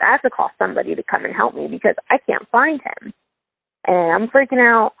call? Like, I have to call somebody to come and help me because I can't find him. And I'm freaking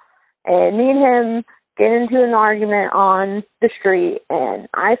out, and me and him get into an argument on the street, and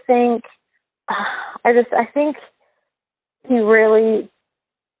I think he really,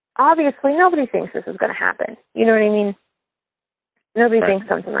 obviously, nobody thinks this is going to happen. You know what I mean? Nobody thinks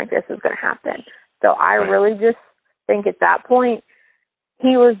something like this is going to happen. So I really just think at that point,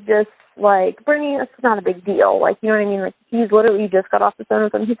 he was just like, Brittany, it's not a big deal. Like, you know what I mean? Like, he's literally just got off the phone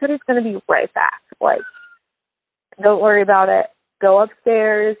with him. He said he's going to be right back. Like, don't worry about it. Go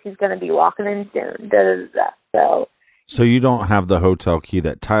upstairs. He's going to be walking in soon. Da, da, da, da. So you don't have the hotel key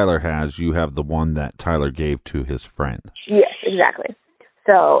that Tyler has. You have the one that Tyler gave to his friend. Yes, exactly.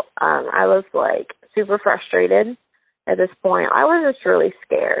 So I was like super frustrated at this point. I was just really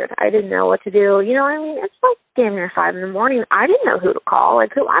scared. I didn't know what to do. You know what I mean? It's like damn near 5 in the morning. I didn't know who to call.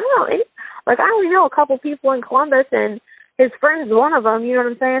 Like, who? I don't know. Like, I only know a couple people in Columbus, and his friend's one of them. You know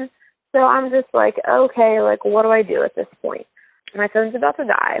what I'm saying? So I'm just like, okay, like, what do I do at this point? My phone's about to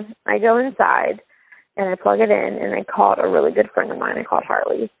die. I go inside, and I plug it in, and I called a really good friend of mine. I called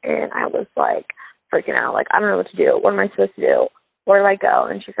Harley, and I was, like, freaking out. Like, I don't know what to do. What am I supposed to do? Where do I go?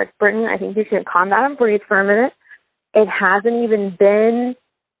 And she's like, Brittany, I think you should calm down and breathe for a minute. It hasn't even been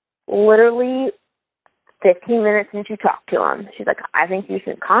literally 15 minutes since you talked to him. She's like, I think you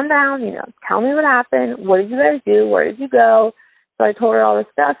should calm down, you know, tell me what happened. What did you guys do? Where did you go? So I told her all this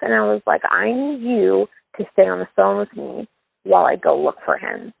stuff, and I was like, I need you to stay on the phone with me while I go look for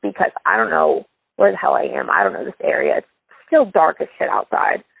him, because I don't know where the hell I am. I don't know this area. It's still dark as shit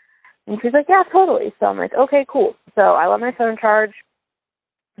outside. And she's like, yeah, totally. So I'm like, okay, cool. So I let my phone charge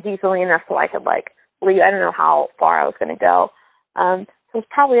decently enough so I could, like, leave. I don't know how far I was going to go. So I was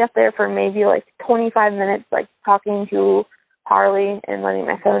probably up there for maybe, like, 25 minutes, like, talking to Harley and letting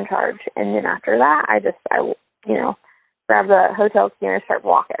my phone charge. And then after that, I you know, grabbed the hotel key and I started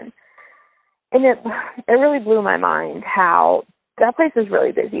walking. And it really blew my mind how that place is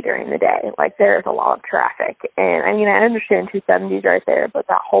really busy during the day. Like, there's a lot of traffic. And, I mean, I understand 270's right there, but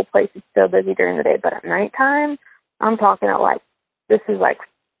that whole place is so busy during the day. But at nighttime, I'm talking at, like, this is, like,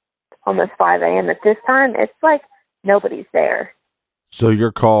 almost 5 a.m. At this time, it's like nobody's there. So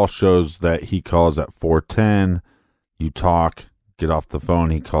your call shows that he calls at 4:10. You talk, get off the phone.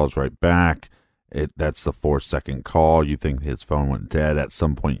 He calls right back. That's the 4-second call. You think his phone went dead. At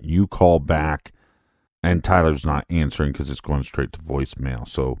some point, you call back, and Tyler's not answering because it's going straight to voicemail.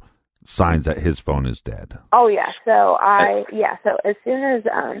 So signs that his phone is dead. Oh, yeah. So so as soon as,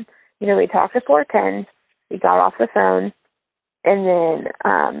 you know, we talked at 4:10, we got off the phone, and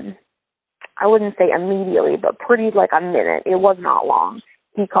then I wouldn't say immediately, but pretty like a minute. It was not long.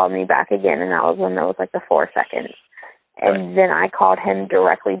 He called me back again, and that was when there was like the 4 seconds. And then I called him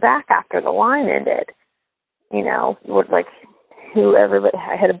directly back after the line ended. You know, with like whoever,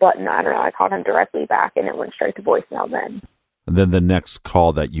 I hit a button, I don't know, I called him directly back, and it went straight to voicemail then. And then the next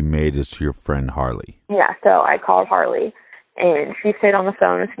call that you made is to your friend Harley. Yeah, so I called Harley, and she stayed on the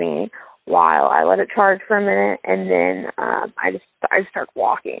phone with me while I let it charge for a minute, and then I just started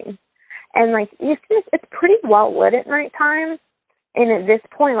walking. And, like, it's pretty well lit at nighttime. And at this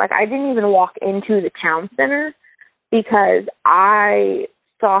point, like, I didn't even walk into the town center because I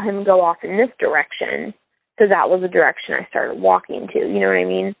saw him go off in this direction. So that was the direction I started walking to. You know what I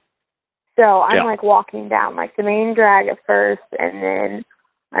mean? So I'm, like, walking down, like, the main drag at first, and then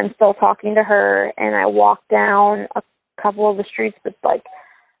I'm still talking to her. And I walked down a couple of the streets, but, like,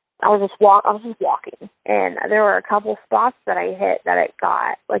 I was just walking, and there were a couple spots that I hit that it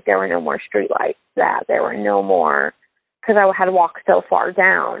got, like, there were no more street lights, that there were no more, because I had to walk so far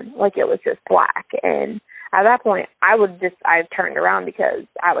down, like, it was just black. And at that point, I turned around because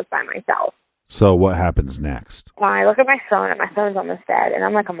I was by myself. So what happens next? I look at my phone, and my phone's on the bed, and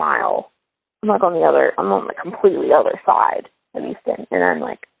I'm like a mile. I'm like I'm on the completely other side of Easton, and I'm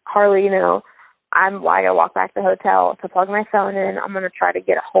like, Harley, you know, I gotta walk back to the hotel to plug my phone in. I'm gonna try to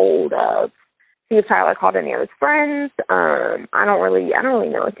get a hold of, see if Tyler called any of his friends. I don't really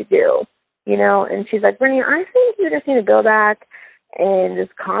know what to do, you know. And she's like, Brittany, I think you just need to go back and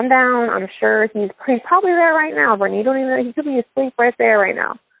just calm down. I'm sure he's probably there right now, Brittany. You don't even know, he could be asleep right there right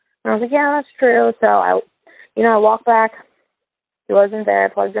now. And I was like, yeah, that's true. So I walked back. He wasn't there. I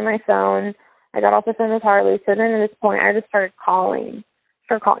plugged in my phone. I got off the phone with Harley. So then at this point, I just started calling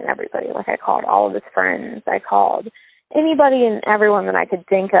everybody. Like, I called all of his friends. I called anybody and everyone that I could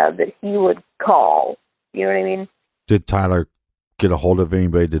think of that he would call. You know what I mean? Did Tyler get a hold of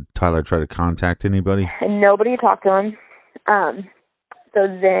anybody? Did Tyler try to contact anybody? And nobody talked to him. So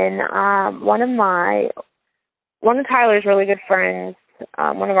then one of Tyler's really good friends,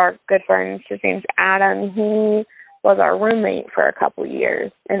 one of our good friends, his name's Adam, he was our roommate for a couple years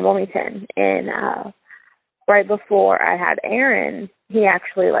in Wilmington. And right before I had Aaron, he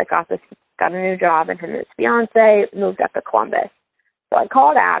actually got a new job, and him and his fiance moved up to Columbus. So I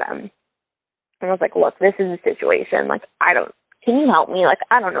called Adam, and I was like, look, this is the situation. Like, can you help me? Like,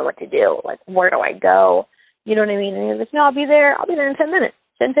 I don't know what to do. Like, where do I go? You know what I mean? And he was like, no, I'll be there in 10 minutes,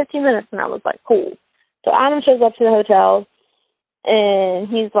 10, 15 minutes. And I was like, cool. So Adam shows up to the hotel, and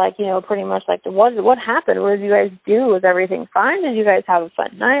he's like, you know, pretty much like, what happened? What did you guys do? Was everything fine? Did you guys have a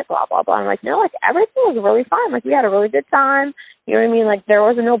fun night? Blah, blah, blah. I'm like, no, like, everything was really fine. Like, we had a really good time. You know what I mean? Like, there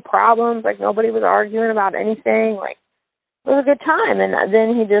wasn't no problems. Like, nobody was arguing about anything. Like, it was a good time. And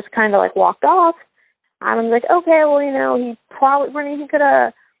then he just kind of like walked off. Adam's like, okay, well, you know, he could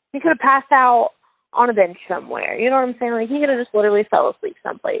have passed out on a bench somewhere. You know what I'm saying? Like, he could have just literally fell asleep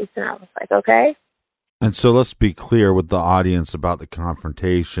someplace. And I was like, okay. And so let's be clear with the audience about the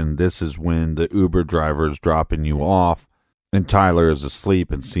confrontation. This is when the Uber driver is dropping you off and Tyler is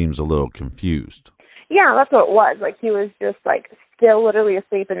asleep and seems a little confused. Yeah, that's what it was. Like, he was just, like, still literally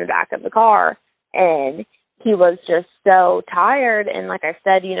asleep in the back of the car. And he was just so tired. And like I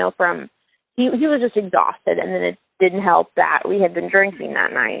said, you know, he was just exhausted. And then it didn't help that we had been drinking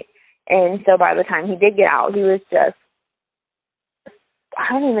that night. And so by the time he did get out, he was just,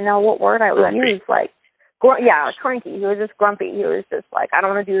 I don't even know what word I would use. Like, cranky. He was just grumpy. He was just like, I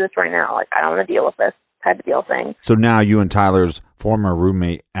don't want to do this right now. Like, I don't want to deal with this type of deal thing. So now you and Tyler's former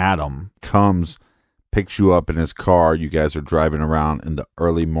roommate, Adam, picks you up in his car. You guys are driving around in the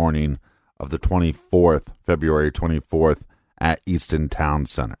early morning of the 24th, February 24th, at Easton Town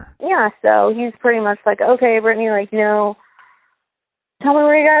Center. Yeah, so he's pretty much like, okay, Brittany, like, you know, tell me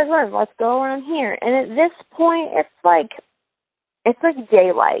where you guys live. Let's go around here. And at this point, it's like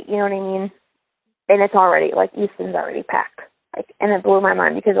daylight, you know what I mean? And it's already, like, Easton's already packed. Like, and it blew my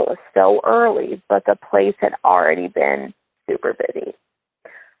mind because it was so early, but the place had already been super busy.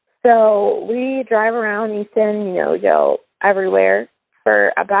 So we drive around Easton, you know, go everywhere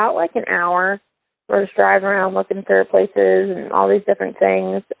for about like an hour. We're just driving around looking for places and all these different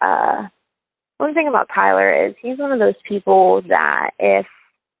things. One thing about Tyler is he's one of those people that if,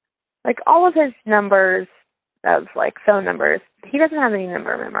 like, all of his numbers of, like, phone numbers, he doesn't have any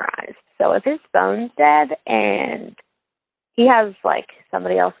number memorized. So if his phone's dead and he has, like,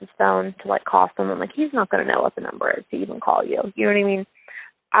 somebody else's phone to, like, call someone, like, he's not going to know what the number is to even call you. You know what I mean?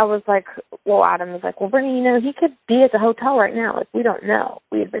 I was like, well, Adam was like, well, Brittany, you know, he could be at the hotel right now. Like, we don't know.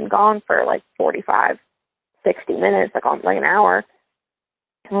 We had been gone for, like, 45, 60 minutes, like an hour.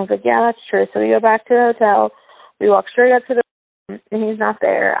 And I was like, yeah, that's true. So we go back to the hotel. We walk straight up to the room, and he's not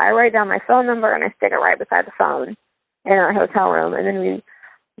there. I write down my phone number, and I stick it right beside the phone in our hotel room. And then we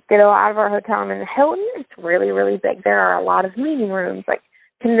get out of our hotel room. And the Hilton is really, really big. There are a lot of meeting rooms, like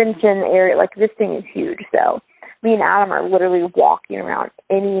convention area. Like, this thing is huge. So me and Adam are literally walking around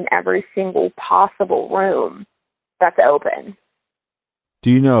any and every single possible room that's open. Do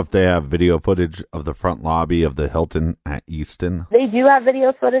you know if they have video footage of the front lobby of the Hilton at Easton? They do have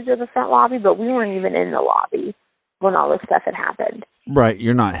video footage of the front lobby, but we weren't even in the lobby when all this stuff had happened. Right.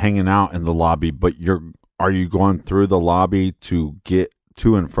 You're not hanging out in the lobby, but are you going through the lobby to get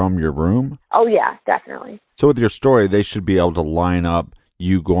to and from your room? Oh, yeah, definitely. So with your story, they should be able to line up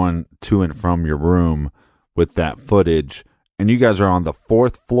you going to and from your room with that footage. And you guys are on the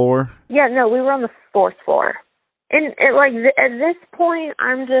 4th floor? Yeah, no, we were on the 4th floor. And at this point,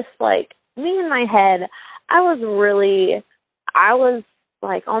 I'm just like, me in my head, I was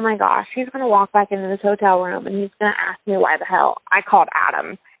like, oh my gosh, he's going to walk back into this hotel room and he's going to ask me why the hell I called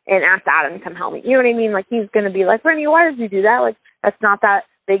Adam and asked Adam to come help me. You know what I mean? Like, he's going to be like, Brittany, why did you do that? Like, that's not that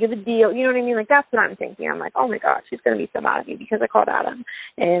big of a deal. You know what I mean? Like, that's what I'm thinking. I'm like, oh my gosh, she's going to be so mad at me because I called Adam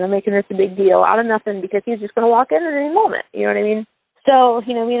and I'm making this a big deal out of nothing because he's just going to walk in at any moment. You know what I mean? So,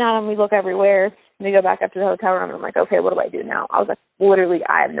 you know, me and Adam, we look everywhere. We go back up to the hotel room and I'm like, okay, what do I do now? I was like, literally,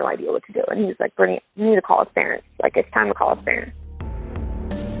 I have no idea what to do. And he's like, Brittany, you need to call his parents. Like, it's time to call his parents.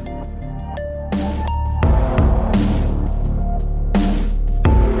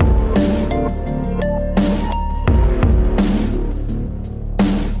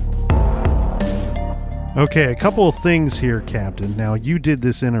 Okay, a couple of things here, Captain. Now, you did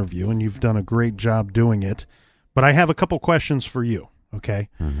this interview, and you've done a great job doing it, but I have a couple questions for you, okay?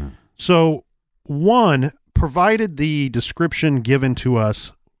 Mm-hmm. So, one, provided the description given to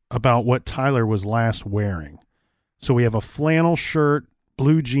us about what Tyler was last wearing. So we have a flannel shirt,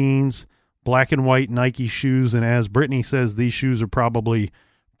 blue jeans, black and white Nike shoes, and as Brittany says, these shoes are probably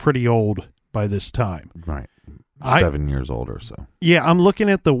pretty old by this time. Right. 7 years old or so. Yeah, I'm looking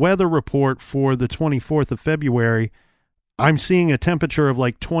at the weather report for the 24th of February. I'm seeing a temperature of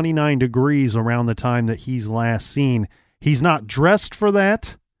like 29 degrees around the time that he's last seen. He's not dressed for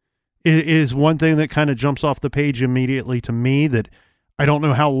that. It is one thing that kind of jumps off the page immediately to me, that I don't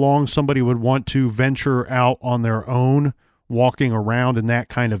know how long somebody would want to venture out on their own walking around in that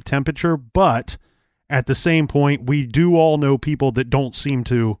kind of temperature. But at the same point, we do all know people that don't seem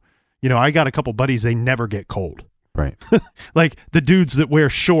to, you know, I got a couple buddies, they never get cold. Right. Like the dudes that wear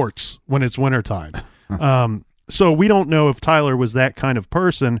shorts when it's wintertime. So we don't know if Tyler was that kind of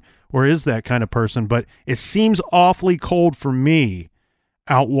person or is that kind of person, but it seems awfully cold for me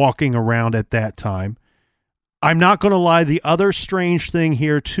out walking around at that time. I'm not going to lie. The other strange thing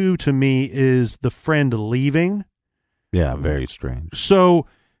here too, to me, is the friend leaving. Yeah, very strange. So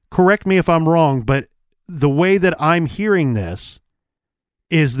correct me if I'm wrong, but the way that I'm hearing this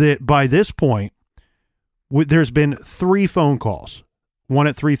is that by this point, there's been 3 phone calls, one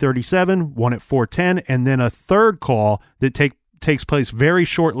at 3:37, one at 4:10, and then a third call that takes place very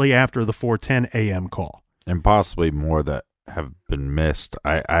shortly after the 4:10 a.m. call. And possibly more that have been missed.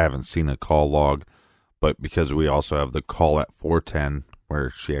 I haven't seen a call log, but because we also have the call at 4:10 where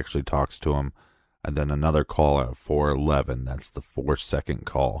she actually talks to him, and then another call at 4:11. That's the 4-second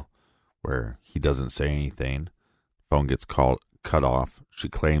call where he doesn't say anything. Phone gets cut off. She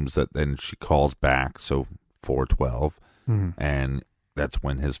claims that then she calls back, so 4:12, and that's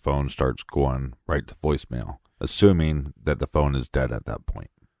when his phone starts going right to voicemail, assuming that the phone is dead at that point.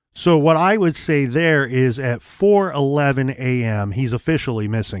 So what I would say there is at 4:11 a.m. he's officially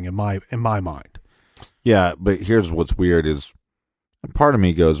missing in my mind. Yeah, but here's what's weird is part of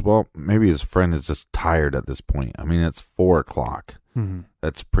me goes, well, maybe his friend is just tired at this point. I mean, it's 4 o'clock.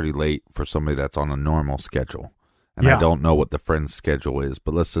 That's pretty late for somebody that's on a normal schedule. And I don't know what the friend's schedule is,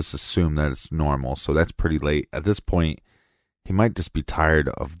 but let's just assume that it's normal. So that's pretty late. At this point, he might just be tired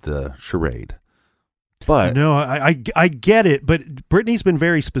of the charade. But no, I get it, but Brittany's been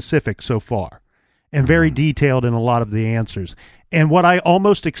very specific so far and very detailed in a lot of the answers. And what I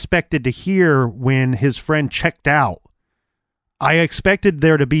almost expected to hear when his friend checked out, I expected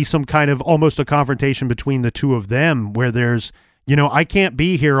there to be some kind of almost a confrontation between the two of them where there's, I can't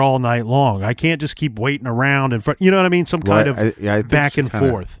be here all night long. I can't just keep waiting around in front. You know what I mean? Some kind of back and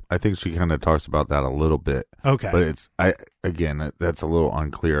forth. I think she kind of talks about that a little bit. Okay. But that's a little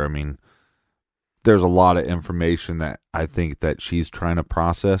unclear. I mean, there's a lot of information that I think that she's trying to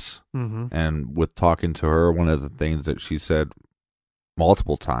process. And with talking to her, one of the things that she said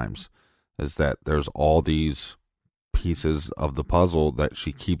multiple times is that there's all these pieces of the puzzle that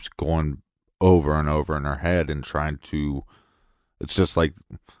she keeps going over and over in her head and trying to. It's just like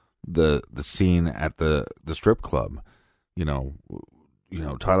the scene at the strip club.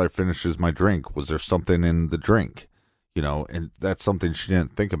 Tyler finishes my drink. Was there something in the drink? And that's something she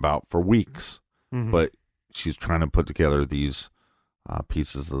didn't think about for weeks. But she's trying to put together these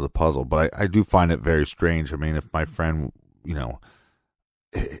pieces of the puzzle. But I do find it very strange. I mean, if my friend,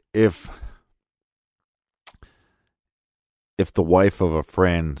 if the wife of a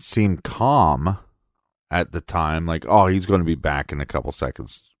friend seemed calm at the time, like, oh, he's going to be back in a couple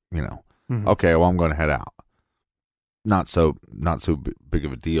seconds, okay, well, I'm going to head out. Not so big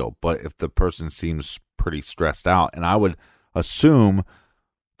of a deal. But if the person seems pretty stressed out, and I would assume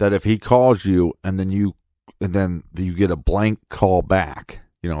that if he calls you and then you get a blank call back,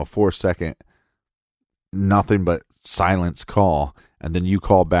 a 4-second, nothing but silence call, and then you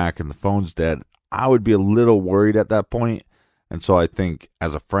call back and the phone's dead, I would be a little worried at that point. And so I think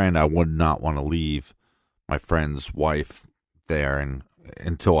as a friend, I would not want to leave my friend's wife there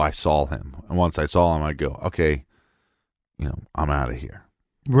until I saw him. And once I saw him, I'd go, okay, I'm out of here.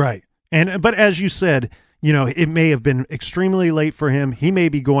 Right. But as you said, it may have been extremely late for him. He may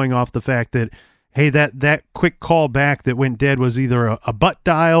be going off the fact that, hey, that quick call back that went dead was either a butt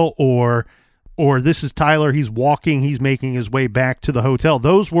dial or this is Tyler. He's walking. He's making his way back to the hotel.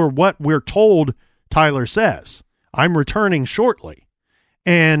 Those were what we're told Tyler says. I'm returning shortly.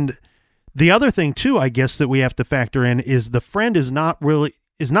 And the other thing, too, I guess that we have to factor in is the friend is not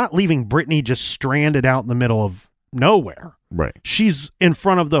leaving Brittany just stranded out in the middle of nowhere. Right. She's in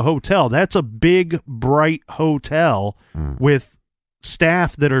front of the hotel. That's a big, bright hotel with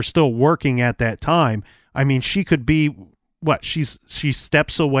staff that are still working at that time. I mean, she could be, she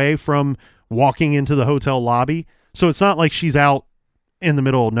steps away from walking into the hotel lobby. So it's not like she's out in the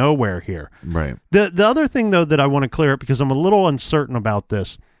middle of nowhere here. Right. The other thing, though, that I want to clear up, because I'm a little uncertain about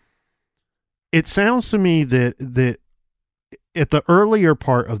this, it sounds to me that at the earlier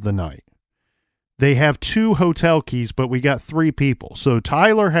part of the night, they have 2 hotel keys, but we got 3 people. So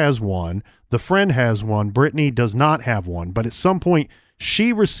Tyler has one, the friend has one, Brittany does not have one, but at some point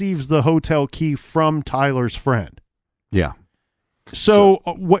she receives the hotel key from Tyler's friend. Yeah. So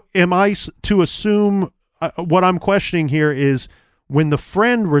what am I to assume? What I'm questioning here is when the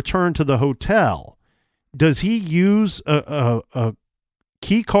friend returned to the hotel, does he use a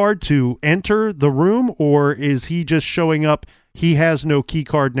key card to enter the room, or is he just showing up? He has no key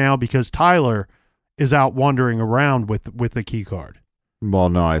card now because Tyler is out wandering around with the key card. Well,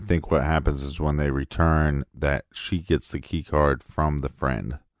 no, I think what happens is when they return that she gets the key card from the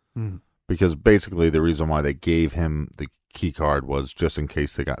friend. Because basically the reason why they gave him the key card was just in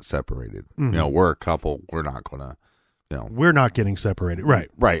case they got separated. We're a couple. We're not going to, we're not getting separated. Right.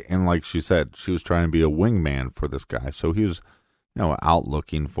 Right. And like she said, she was trying to be a wingman for this guy. So he was, out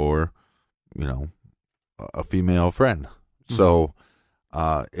looking for, a female friend. So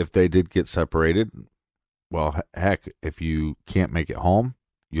if they did get separated, well, heck, if you can't make it home,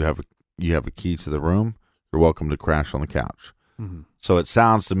 you have a key to the room. You're welcome to crash on the couch. So it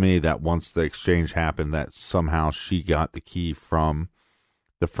sounds to me that once the exchange happened, that somehow she got the key from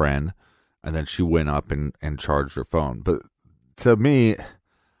the friend, and then she went up and charged her phone. But to me,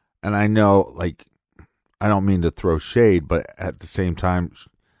 and I know, like, I don't mean to throw shade, but at the same time,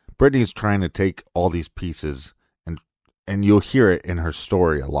 Brittany's trying to take all these pieces, and you'll hear it in her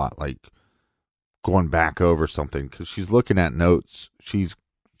story a lot, like going back over something, because she's looking at notes. She's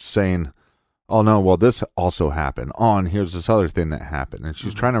saying, oh no, well, this also happened. Oh, and here's this other thing that happened. And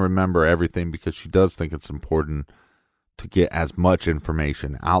she's trying to remember everything because she does think it's important to get as much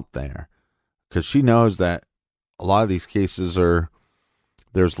information out there. Because she knows that a lot of these cases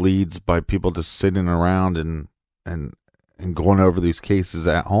there's leads by people just sitting around and going over these cases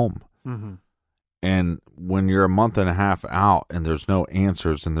at home. And when you're a month and a half out and there's no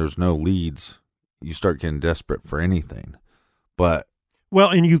answers and there's no leads, you start getting desperate for anything. But well,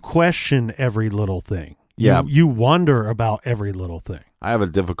 and you question every little thing. Yeah. You wonder about every little thing. I have a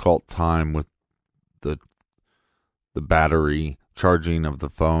difficult time with the battery charging of the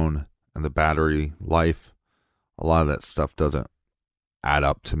phone and the battery life. A lot of that stuff doesn't add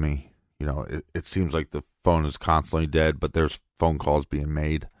up to me. You know, it seems like the phone is constantly dead, but there's phone calls being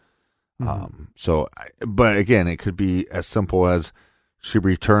made. But again, it could be as simple as she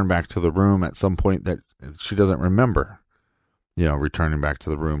returned back to the room at some point that she doesn't remember. You know, returning back to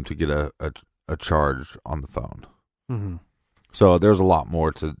the room to get a charge on the phone. So there's a lot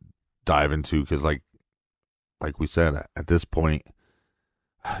more to dive into because, like we said, at this point,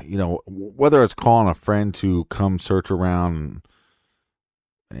 you know, whether it's calling a friend to come search around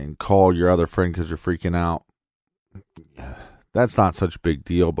and call your other friend because you're freaking out, that's not such a big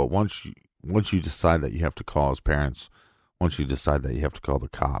deal. But once you decide that you have to call his parents, once you decide that you have to call the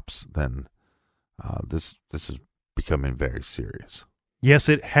cops, then this is becoming very serious. Yes,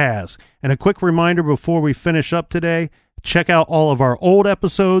 it has. And a quick reminder before we finish up today, check out all of our old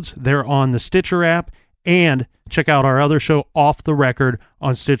episodes. They're on the Stitcher app, and check out our other show, Off the Record,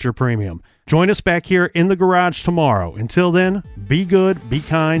 on Stitcher Premium. Join us back here in the garage tomorrow. Until then, be good, be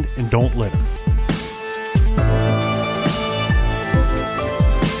kind, and don't litter.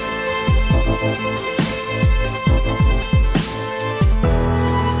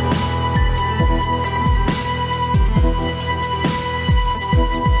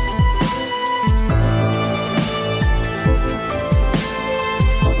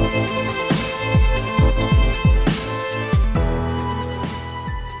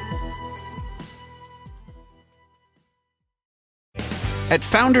 At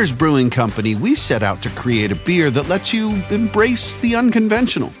Founders Brewing Company, we set out to create a beer that lets you embrace the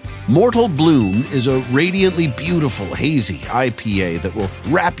unconventional. Mortal Bloom is a radiantly beautiful, hazy IPA that will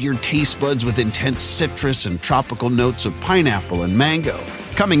wrap your taste buds with intense citrus and tropical notes of pineapple and mango.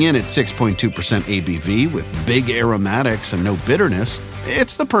 Coming in at 6.2% ABV with big aromatics and no bitterness,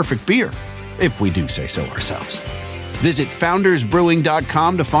 it's the perfect beer, if we do say so ourselves. Visit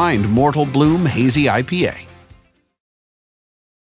foundersbrewing.com to find Mortal Bloom Hazy IPA.